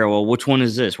trying to figure out, well, which one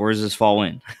is this? Where does this fall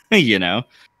in?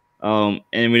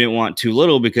 And we didn't want too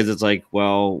little because it's like,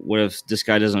 well, what if this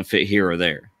guy doesn't fit here or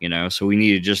there? So we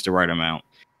needed just the right amount.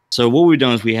 So what we've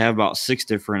done is we have about 6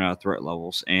 different threat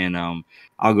levels, and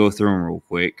I'll go through them real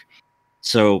quick.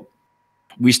 So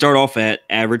we start off at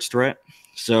average threat.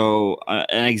 So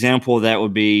an example of that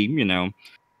would be,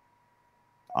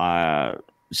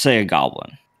 say a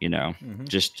goblin,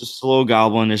 just a little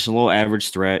goblin, just a little average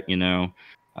threat, he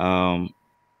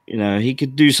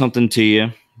could do something to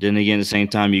you. Then again, at the same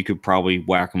time, you could probably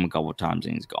whack him a couple of times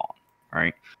and he's gone,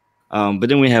 right? But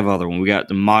then we have other one. We got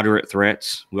the moderate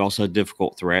threats. We also have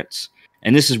difficult threats.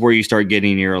 And this is where you start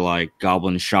getting your like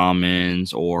goblin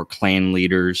shamans or clan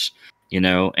leaders, and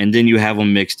then you have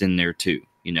them mixed in there too,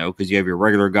 because you have your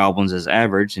regular goblins as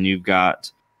average and you've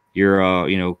got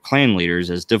your, clan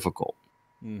leaders as difficult.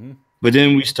 Mm-hmm. But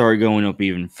then we start going up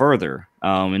even further.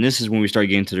 And this is when we start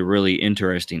getting to the really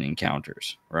interesting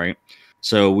encounters, right?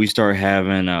 So we start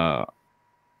having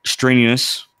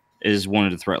strenuous is one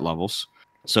of the threat levels.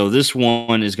 So this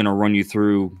one is going to run you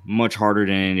through much harder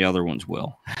than any other ones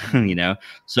will,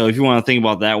 So if you want to think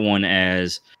about that one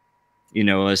as,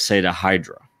 let's say the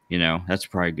Hydra, that's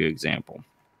probably a good example.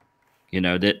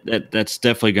 That's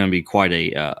definitely going to be quite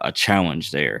a challenge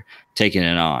there, taking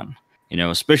it on,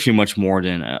 especially much more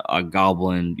than a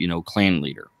goblin, clan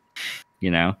leader,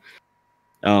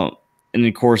 and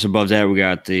of course, above that, we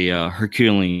got the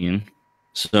Herculean.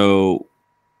 So,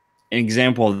 an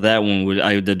example of that one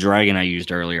would the dragon I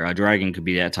used earlier. A dragon could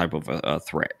be that type of a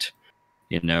threat,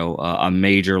 a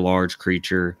major large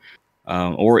creature,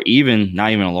 or even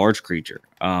not even a large creature.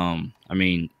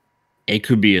 It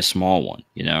could be a small one.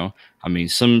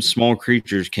 Some small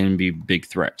creatures can be big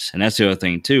threats, and that's the other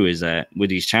thing too. Is that with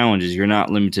these challenges, you're not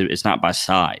limited. It's not by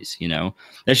size.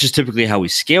 That's just typically how we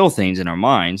scale things in our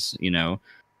minds.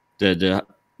 The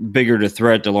bigger the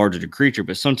threat, the larger the creature,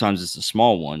 but sometimes it's the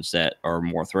small ones that are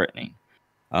more threatening.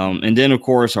 And then, of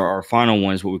course, our final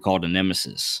one is what we call the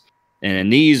nemesis.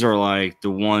 And these are like the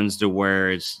ones to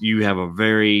where you have a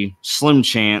very slim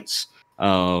chance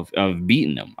of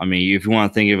beating them. If you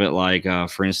want to think of it like,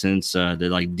 for instance, the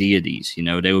like deities,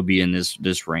 they would be in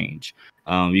this range.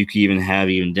 You could even have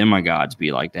demigods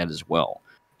be like that as well.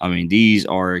 These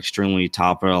are extremely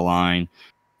top of the line.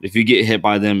 If you get hit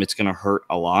by them, it's going to hurt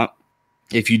a lot.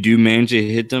 If you do manage to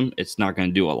hit them, it's not going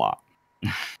to do a lot.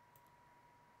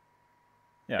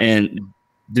 Yeah. And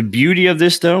the beauty of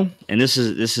this, though, and this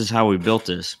is how we built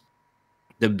this.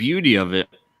 The beauty of it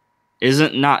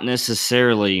isn't not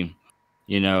necessarily,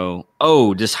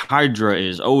 this Hydra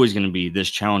is always going to be this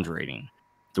challenge rating.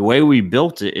 The way we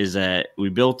built it is that we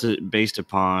built it based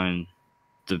upon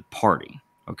the party.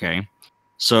 Okay.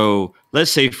 So let's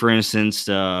say, for instance,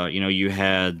 you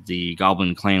had the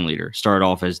Goblin Clan leader start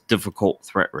off as difficult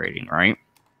threat rating, right?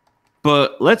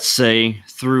 But let's say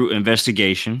through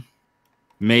investigation,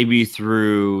 maybe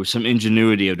through some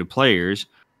ingenuity of the players,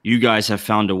 you guys have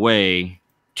found a way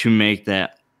to make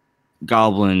that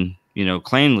Goblin,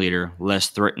 clan leader less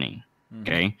threatening. Mm-hmm.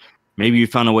 Okay. Maybe you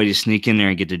found a way to sneak in there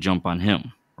and get to jump on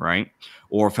him, right?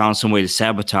 Or found some way to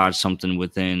sabotage something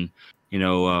within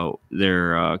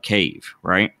their cave,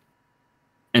 right?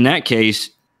 In that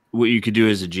case, what you could do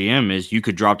as a GM is you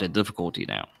could drop that difficulty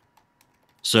down.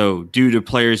 So due to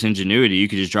players' ingenuity, you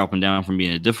could just drop them down from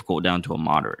being a difficult down to a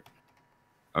moderate.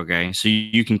 Okay, so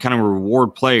you can kind of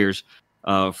reward players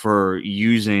for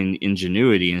using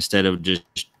ingenuity instead of just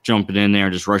jumping in there,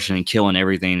 just rushing and killing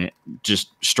everything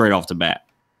just straight off the bat.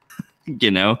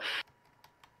 You know?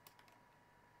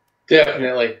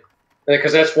 Definitely.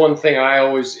 Because that's one thing I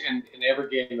always, in every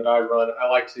game that I run, I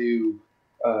like to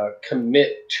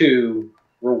commit to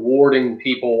rewarding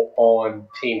people on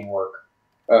teamwork.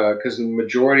 Because the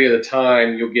majority of the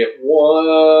time, you'll get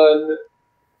one,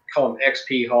 call them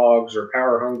XP hogs or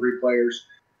power hungry players.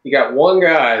 You got one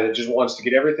guy that just wants to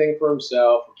get everything for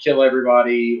himself, or kill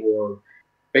everybody, or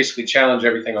basically challenge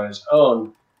everything on his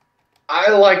own.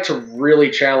 I like to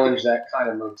really challenge that kind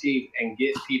of motif and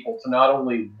get people to not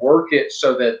only work it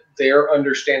so that they're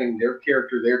understanding their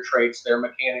character, their traits, their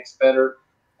mechanics better,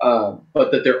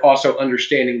 but that they're also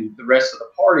understanding the rest of the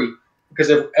party.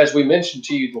 Because as we mentioned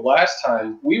to you the last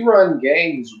time, we run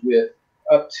games with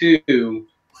up to,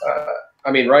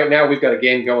 right now we've got a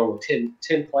game going with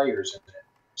 10 players in it.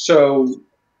 So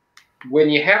when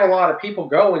you have a lot of people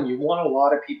going, you want a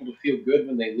lot of people to feel good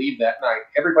when they leave that night.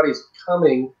 Everybody's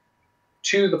coming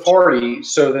to the party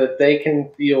so that they can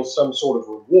feel some sort of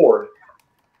reward.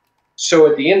 So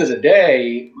at the end of the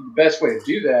day, the best way to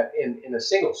do that in a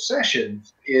single session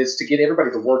is to get everybody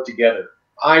to work together.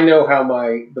 I know how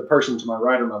the person to my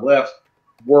right or my left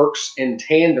works in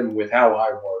tandem with how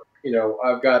I work.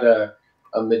 I've got a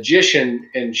magician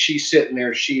and she's sitting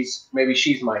there. She's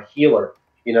my healer.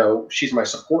 She's my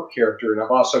support character. And I've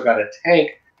also got a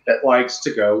tank that likes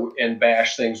to go and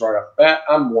bash things right off the bat.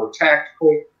 I'm more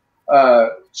tactical.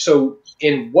 So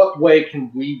in what way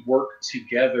can we work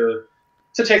together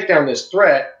to take down this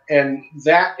threat? And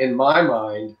that, in my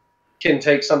mind, can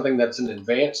take something that's an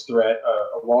advanced threat,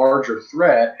 a larger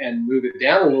threat, and move it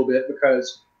down a little bit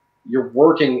because you're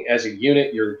working as a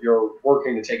unit. You're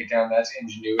working to take it down. That's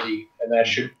ingenuity, and that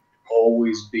should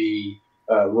always be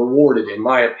rewarded, in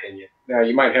my opinion. Now,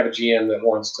 you might have a GM that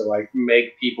wants to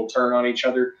make people turn on each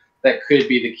other. That could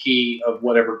be the key of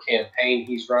whatever campaign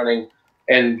he's running.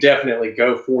 And definitely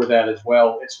go for that as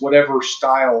well. It's whatever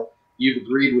style you've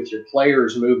agreed with your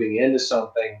players moving into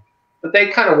something, but they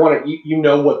kind of want to, you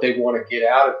know what they want to get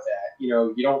out of that.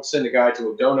 You don't send a guy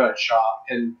to a donut shop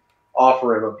and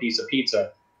offer him a piece of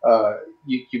pizza.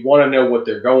 You want to know what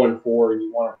they're going for, and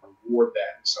you want to reward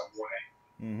that in some way.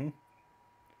 Mm-hmm.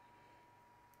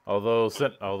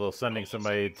 Although sending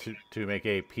somebody to make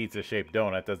a pizza-shaped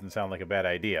donut doesn't sound like a bad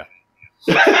idea.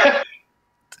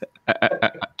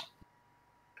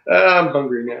 I'm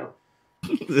hungry now.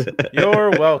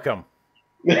 You're welcome.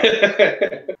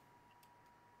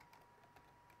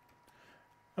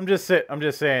 I'm just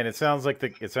saying. It sounds like the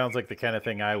kind of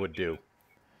thing I would do,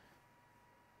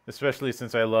 especially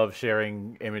since I love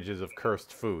sharing images of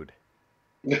cursed food.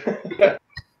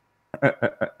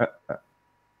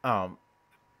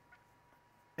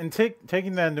 And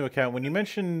taking that into account, when you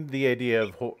mentioned the idea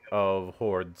of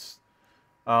hordes,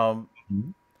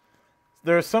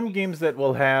 there are some games that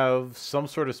will have some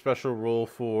sort of special rule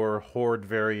for horde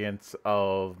variants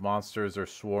of monsters or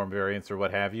swarm variants or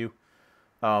what have you.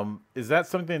 Is that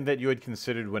something that you had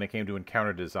considered when it came to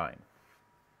encounter design?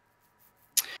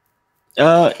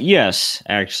 Yes,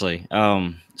 actually.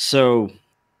 So,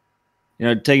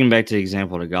 taking back to the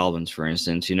example of the goblins, for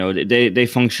instance, they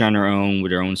function on their own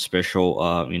with their own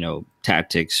special,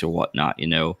 tactics or whatnot,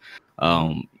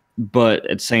 but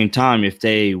at the same time, if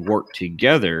they work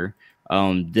together,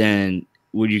 then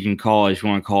what you can call, if you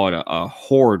want to call it a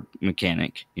horde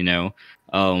mechanic,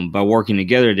 by working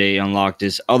together, they unlock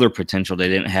this other potential they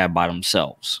didn't have by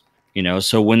themselves.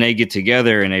 So when they get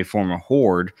together and they form a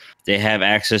horde, they have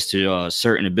access to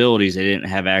certain abilities they didn't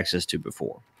have access to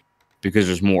before because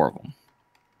there's more of them.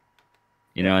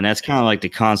 And that's kind of like the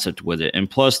concept with it. And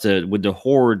plus, with the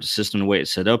horde system, the way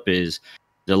it's set up is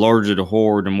the larger the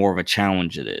horde, the more of a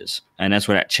challenge it is. And that's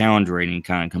where that challenge rating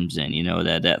kind of comes in,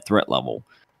 that threat level.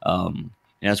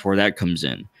 That's where that comes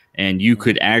in. And you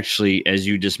could actually, as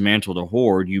you dismantle the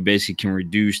horde, you basically can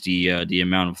reduce the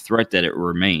amount of threat that it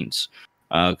remains.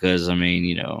 Because,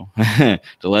 the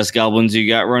less goblins you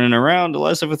got running around, the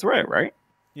less of a threat, right?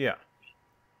 Yeah.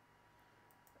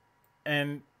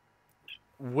 And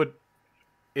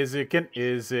is it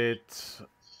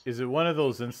one of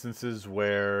those instances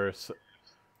where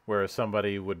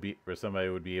somebody would be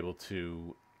able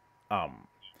to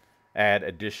add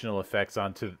additional effects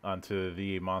onto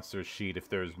the monster sheet if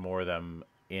there's more of them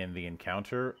in the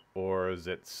encounter, or is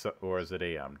it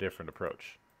a different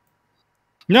approach?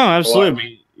 No,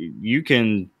 absolutely. You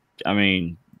can,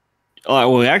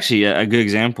 Well, actually, a good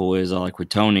example is like with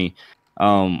Tony.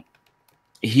 Um,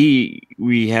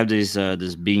 we have this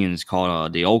being is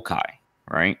called the Okai,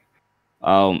 right?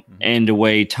 And the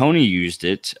way Tony used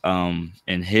it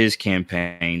in his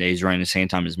campaign that he's running the same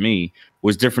time as me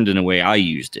was different than the way I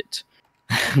used it,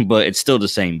 but it's still the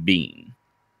same being.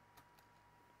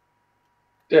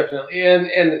 Definitely,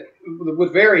 and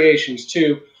with variations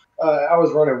too. I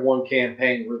was running one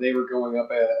campaign where they were going up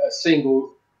a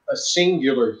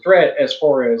singular threat as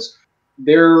far as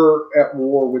they're at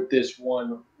war with this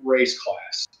one race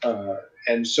class,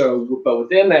 and so but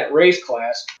within that race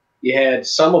class, you had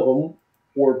some of them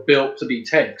were built to be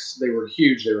tanks. They were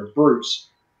huge. They were brutes.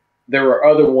 There were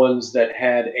other ones that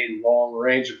had a long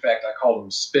range. In fact, I called them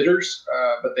spitters,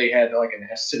 but they had like an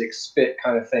acidic spit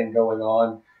kind of thing going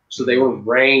on. So they were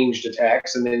ranged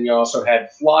attacks. And then you also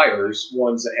had flyers,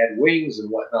 ones that had wings and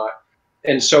whatnot.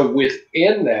 And so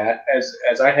within that,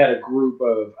 as I had a group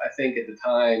of, I think at the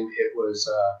time it was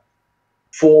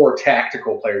 4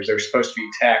 tactical players. They were supposed to be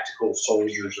tactical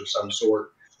soldiers of some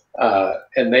sort.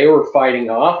 And they were fighting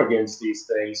off against these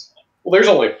things. Well, there's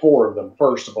only 4 of them,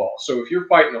 first of all. So if you're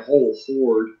fighting a whole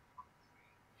horde,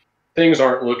 things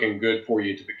aren't looking good for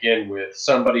you to begin with.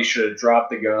 Somebody should have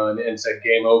dropped the gun and said,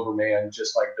 "Game over, man,"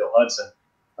 just like Bill Hudson.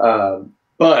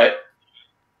 But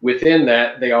within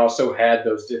that, they also had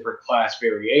those different class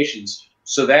variations.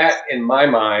 So that, in my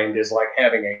mind, is like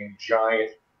having a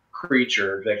giant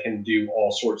creature that can do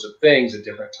all sorts of things at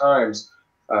different times.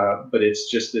 But it's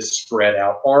just this spread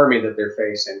out army that they're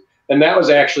facing. And that was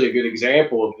actually a good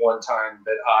example of one time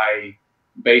that I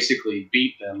basically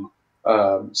beat them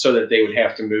so that they would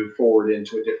have to move forward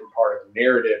into a different part of the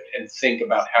narrative and think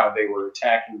about how they were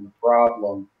attacking the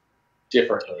problem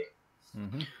differently.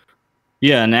 Mm-hmm.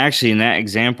 Yeah, and actually in that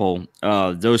example,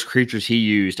 those creatures he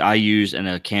used, I used in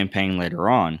a campaign later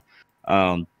on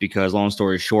because, long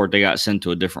story short, they got sent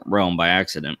to a different realm by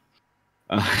accident.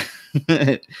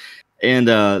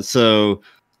 And so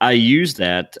I used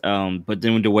that, but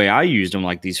then the way I used them,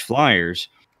 like these flyers,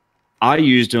 I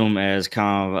used them as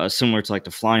kind of similar to like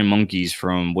the flying monkeys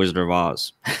from Wizard of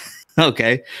Oz.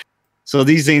 Okay. So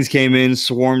these things came in,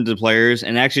 swarmed the players,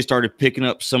 and actually started picking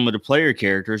up some of the player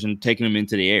characters and taking them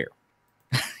into the air,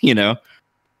 you know?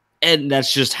 And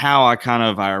that's just how I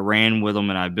ran with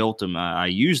them and I built them. I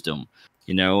used them,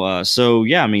 you know? So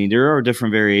yeah, I mean, there are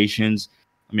different variations.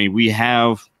 I mean, we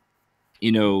have,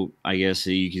 you know, I guess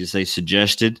you could say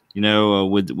suggested, you know,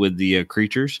 with the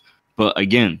creatures. But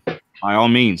again, by all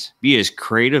means, be as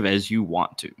creative as you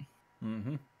want to.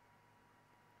 Mm-hmm.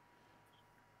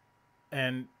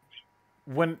 And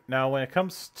when it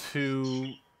comes to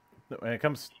that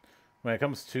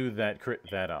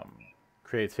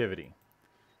creativity,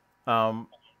 I'm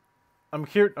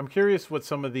curious what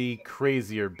some of the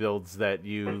crazier builds that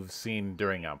you've seen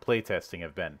during playtesting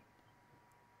have been.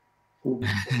 John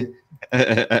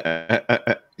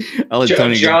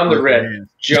the Red.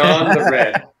 John the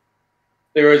Red.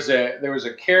 There was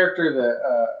a character that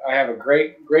I have a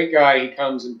great guy. He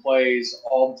comes and plays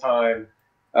all the time,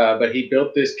 but he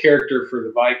built this character for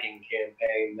the Viking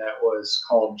campaign that was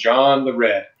called John the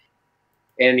Red,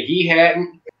 and he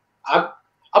hadn't. I'll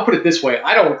put it this way: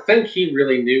 I don't think he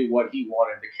really knew what he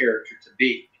wanted the character to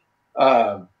be,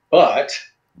 but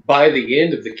by the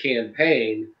end of the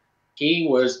campaign, he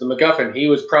was the MacGuffin. He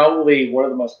was probably one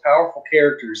of the most powerful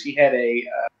characters. He had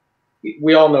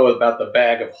we all know about the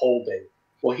bag of holding.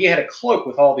 Well, he had a cloak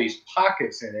with all these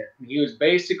pockets in it. And he was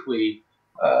basically,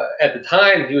 at the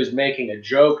time, he was making a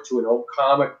joke to an old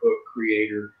comic book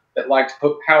creator that liked to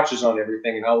put pouches on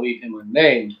everything, and I'll leave him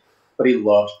unnamed, but he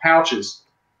loved pouches.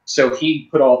 So he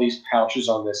put all these pouches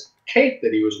on this cape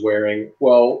that he was wearing.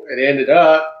 Well, it ended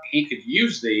up he could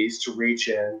use these to reach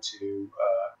into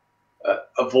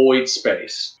a void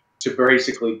space to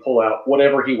basically pull out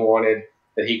whatever he wanted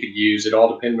that he could use. It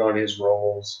all depended on his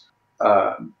roles.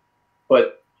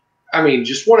 But, I mean,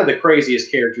 just one of the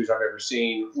craziest characters I've ever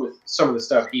seen with some of the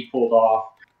stuff he pulled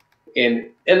off.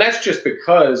 And that's just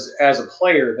because, as a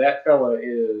player, that fella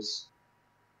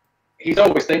he's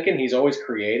always thinking, he's always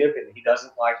creative, and he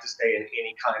doesn't like to stay in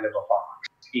any kind of a box.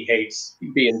 He hates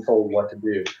being told what to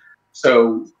do.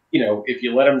 So, you know, if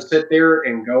you let him sit there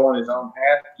and go on his own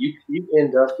path, you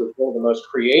end up with one of the most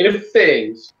creative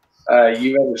things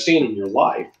you've ever seen in your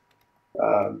life.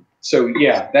 So,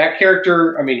 yeah, that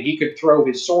character, I mean, he could throw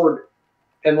his sword.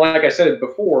 And like I said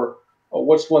before,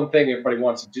 what's one thing everybody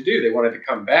wants him to do? They wanted to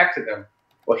come back to them.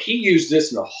 Well, he used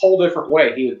this in a whole different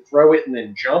way. He would throw it and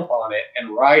then jump on it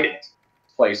and ride it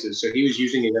places. So he was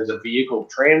using it as a vehicle of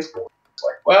transport. It's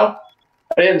like, well,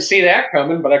 I didn't see that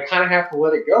coming, but I kind of have to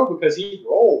let it go because he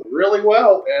rolled really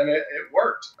well and it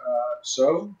worked.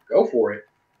 So go for it.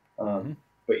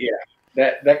 But yeah,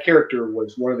 that character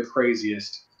was one of the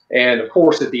craziest. And of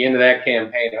course, at the end of that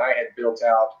campaign, I had built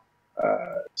out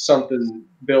something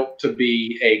built to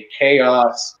be a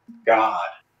chaos god.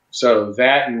 So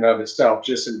that in and of itself,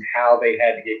 just in how they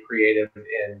had to get creative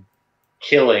in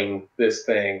killing this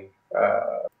thing,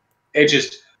 it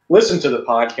just listen to the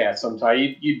podcast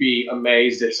sometime. You'd be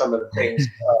amazed at some of the things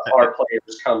our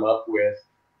players come up with.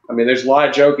 I mean, there's a lot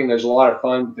of joking, there's a lot of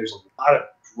fun, but there's a lot of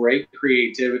great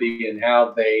creativity in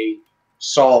how they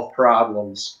solve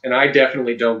problems. And I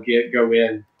definitely don't go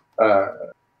in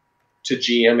to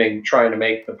GMing trying to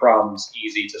make the problems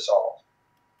easy to solve.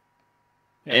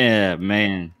 Yeah,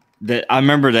 man. I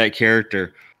remember that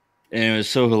character, and it was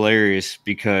so hilarious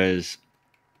because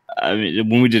I mean,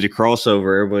 when we did a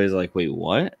crossover, everybody's like, "Wait,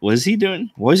 what? What is he doing?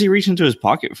 What is he reaching to his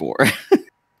pocket for?"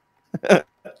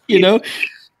 You know.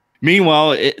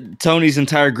 Meanwhile, Tony's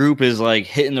entire group is like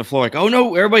hitting the floor, like, "Oh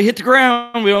no, everybody hit the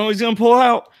ground! We don't know he's gonna pull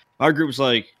out." Our group's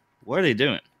like, "What are they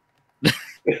doing?"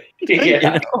 Yeah, you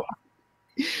know?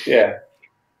 Yeah.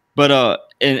 But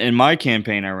in my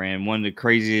campaign I ran, one of the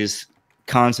craziest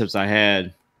concepts I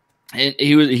had, and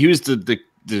he was the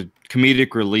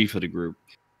comedic relief of the group.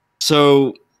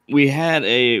 So we had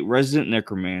a resident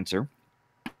necromancer,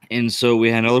 and so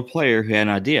we had another player who had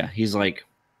an idea. He's like,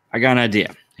 "I got an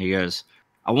idea." He goes,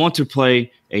 "I want to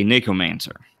play a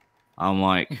necromancer." I'm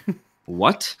like,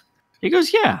 "What?" He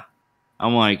goes, "Yeah."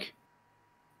 I'm like,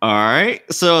 "All right."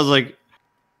 So I was like,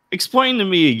 "Explain to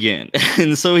me again."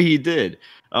 And so he did.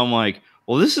 I'm like,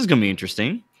 "Well, this is gonna be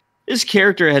interesting." This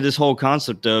character had this whole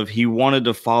concept of he wanted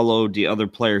to follow the other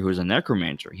player who was a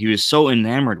necromancer. He was so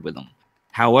enamored with him.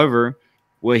 However,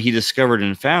 what he discovered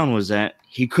and found was that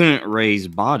he couldn't raise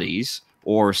bodies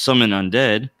or summon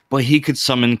undead, but he could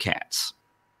summon cats.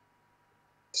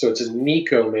 So it's a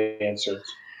Necomancer.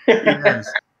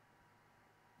 Yes.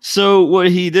 So what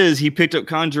he did is he picked up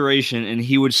conjuration and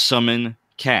he would summon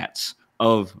cats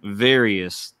of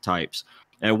various types.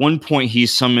 At one point, he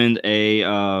summoned a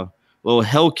little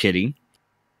hell kitty,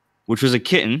 which was a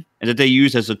kitten, and that they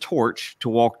used as a torch to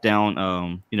walk down,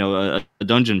 a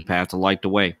dungeon path to light the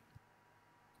way.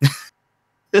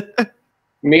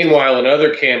 Meanwhile, in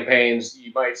other campaigns,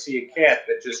 you might see a cat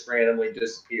that just randomly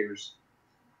disappears.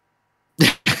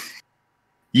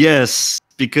 Yes,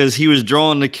 because he was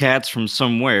drawing the cats from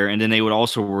somewhere, and then they would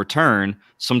also return,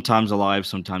 sometimes alive,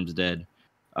 sometimes dead.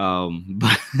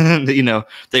 But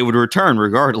they would return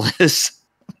regardless.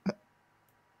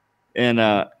 And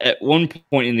at one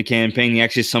point in the campaign, he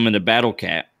actually summoned a battle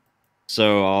cat.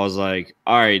 So I was like,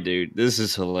 "All right, dude, this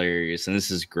is hilarious and this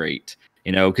is great."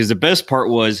 Because the best part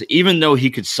was, even though he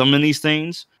could summon these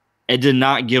things, it did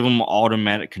not give him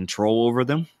automatic control over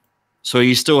them. So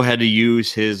he still had to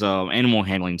use his animal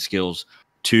handling skills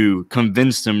to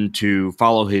convince them to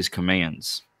follow his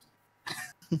commands.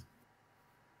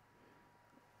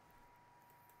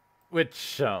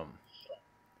 Which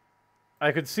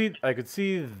I could see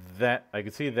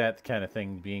that kind of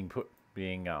thing being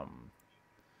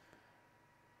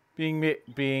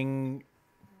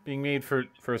made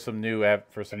for some new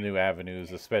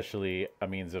avenues, especially a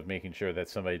means of making sure that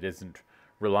somebody isn't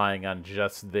relying on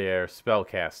just their spell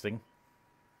casting.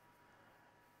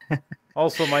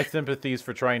 Also, my sympathies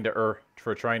for trying to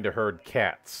herd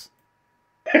cats.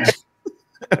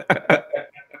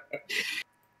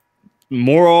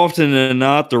 More often than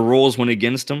not, the rolls went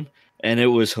against him, and it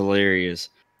was hilarious.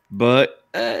 But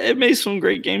it made some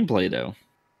great gameplay, though.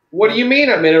 What do you mean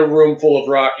I'm in a room full of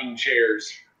rocking chairs?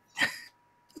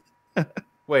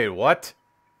 Wait, what?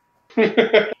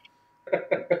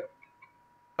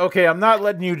 Okay, I'm not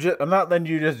letting you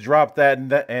just drop that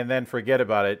and then forget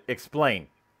about it. Explain.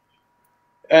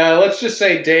 Let's just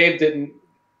say Dave didn't.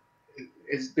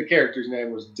 The character's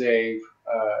name was Dave.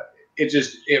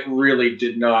 It really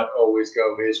did not always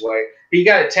go his way. He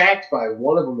got attacked by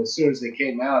one of them as soon as they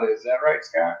came out. Is that right,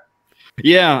 Scott?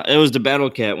 Yeah, it was the battle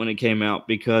cat when it came out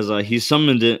because he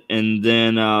summoned it and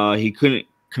then he couldn't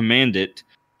command it,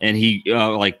 and he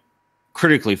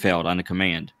critically failed on the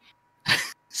command.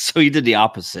 So he did the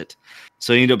opposite.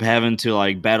 So he ended up having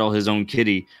to battle his own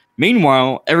kitty.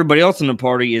 Meanwhile, everybody else in the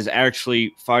party is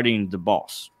actually fighting the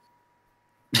boss.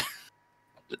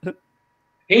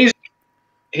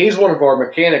 He's one of our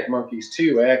mechanic monkeys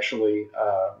too, actually.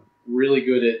 Really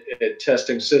good at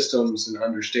testing systems and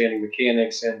understanding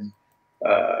mechanics, and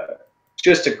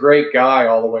just a great guy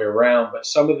all the way around. But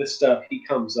some of the stuff he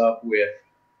comes up with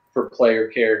for player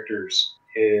characters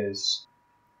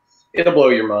it'll blow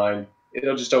your mind.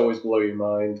 It'll just always blow your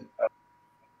mind.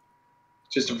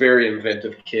 Just a very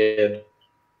inventive kid.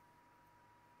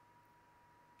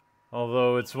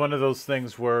 Although it's one of those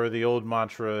things where the old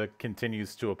mantra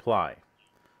continues to apply.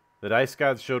 The dice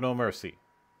gods show no mercy.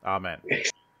 Amen.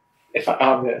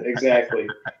 Amen, exactly.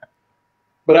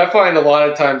 But I find a lot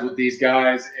of times with these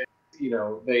guys,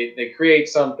 they create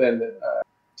something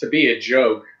to be a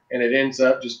joke, and it ends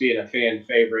up just being a fan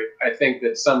favorite. I think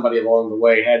that somebody along the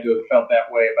way had to have felt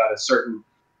that way about a certain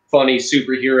funny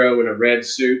superhero in a red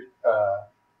suit.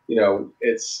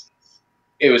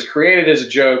 It was created as a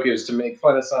joke. It was to make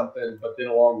fun of something, but then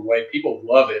along the way, people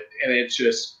love it, and it's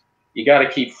just you got to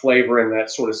keep flavoring that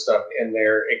sort of stuff in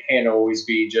there. It can't always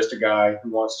be just a guy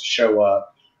who wants to show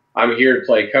up. I'm here to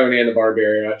play Conan the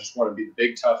Barbarian. I just want to be the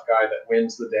big tough guy that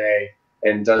wins the day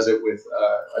and does it with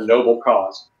a noble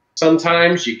cause.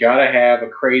 Sometimes you got to have a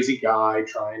crazy guy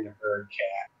trying to herd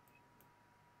cat.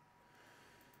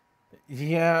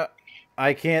 Yeah,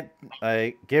 I can't.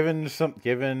 Given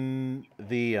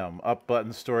the up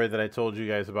button story that I told you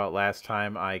guys about last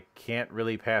time, I can't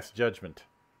really pass judgment.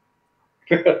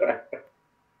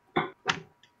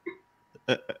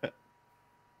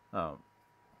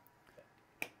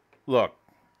 Look,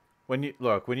 when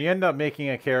you end up making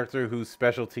a character whose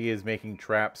specialty is making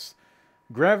traps,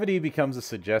 gravity becomes a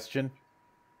suggestion.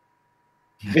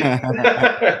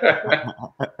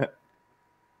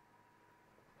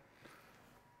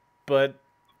 But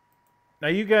now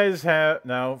you guys have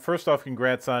first off,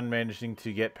 congrats on managing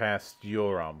to get past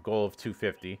your goal of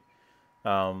 250.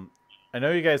 I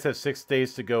know you guys have 6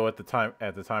 days to go at the time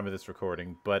of this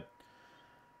recording, but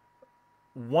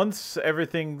once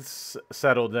everything's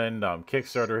settled and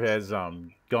Kickstarter has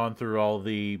gone through all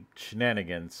the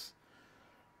shenanigans,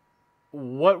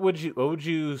 what would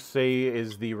you say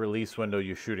is the release window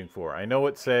you're shooting for? I know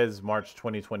it says March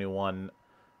 2021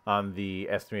 on the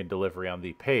estimated delivery on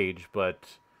the page, but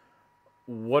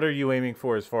what are you aiming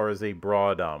for as far as a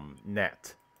broad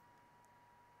net?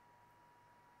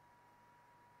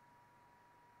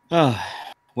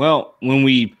 Well, when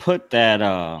we put that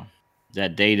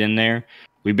date in there,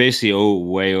 we basically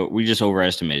we just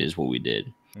overestimated is what we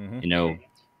did. And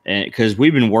because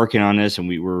we've been working on this, and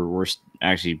we're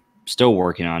actually still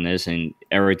working on this and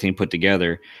everything put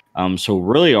together. So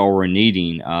really all we're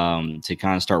needing to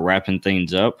kind of start wrapping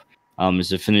things up is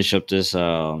to finish up this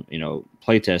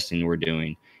play testing we're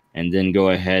doing, and then go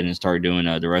ahead and start doing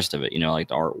the rest of it, like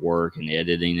the artwork and the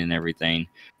editing and everything.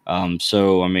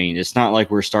 So I mean, it's not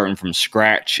like we're starting from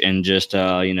scratch and just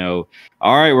all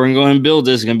right, we're gonna go and build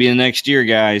this. It's gonna be the next year,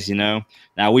 guys. Now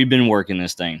we've been working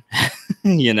this thing,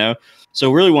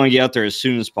 so really want to get out there as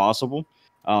soon as possible.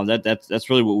 That's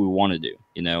really what we want to do,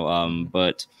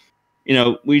 but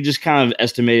we just kind of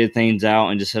estimated things out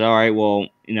and just said, all right, well,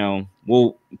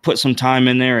 we'll put some time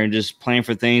in there and just plan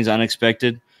for things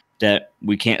unexpected that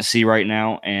we can't see right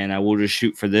now, and I will just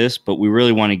shoot for this. But we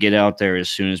really want to get out there as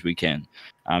soon as we can.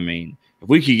 I mean, if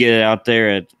we could get it out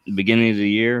there at the beginning of the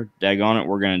year, daggone it,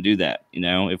 we're going to do that,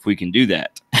 if we can do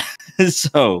that.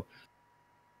 So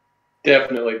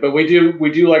definitely. But we do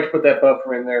like to put that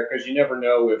buffer in there, because you never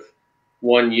know if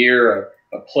one year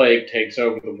a plague takes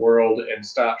over the world and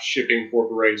stops shipping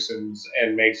corporations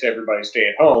and makes everybody stay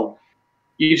at home.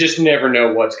 You just never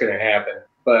know what's going to happen.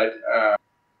 But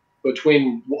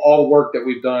between all the work that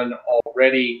we've done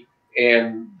already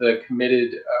and the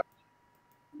committed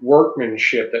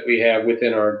workmanship that we have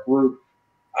within our group,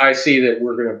 I see that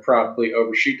we're going to probably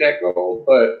overshoot that goal,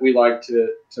 but we like to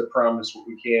promise what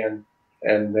we can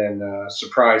and then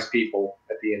surprise people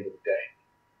at the end of the day.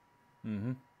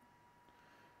 Mm-hmm.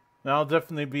 Now, I'll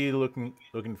definitely be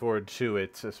looking forward to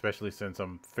it, especially since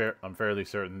I'm fairly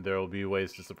certain there will be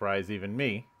ways to surprise even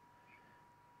me.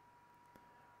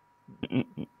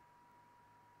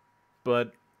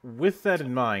 But with that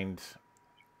in mind,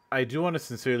 I do want to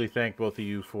sincerely thank both of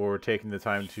you for taking the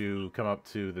time to come up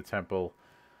to the temple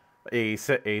a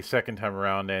second time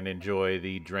around and enjoy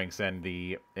the drinks and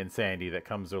the insanity that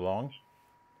comes along.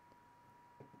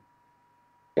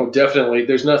 Oh, definitely.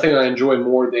 There's nothing I enjoy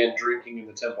more than drinking in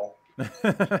the temple.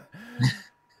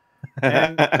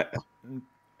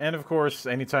 and of course,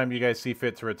 anytime you guys see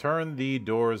fit to return, the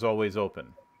door is always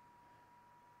open.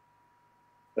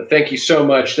 Thank you so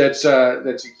much. That's a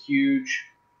huge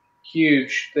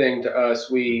thing to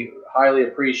us. We highly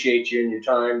appreciate you and your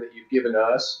time that you've given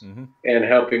us and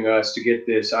helping us to get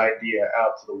this idea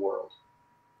out to the world.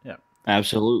 Yeah,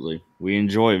 absolutely. We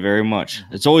enjoy it very much.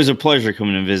 It's always a pleasure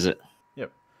coming and visit.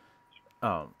 Yep.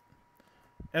 And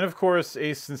of course,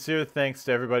 a sincere thanks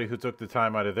to everybody who took the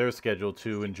time out of their schedule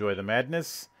to enjoy the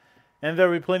madness. And there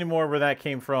will be plenty more where that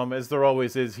came from, as there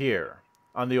always is here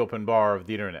on the open bar of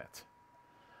the internet.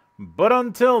 But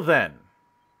until then,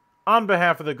 on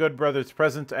behalf of the good brothers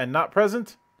present and not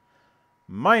present,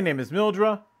 my name is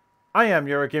Mildra. I am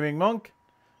your gaming monk.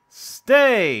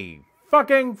 Stay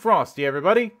fucking frosty,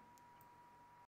 everybody.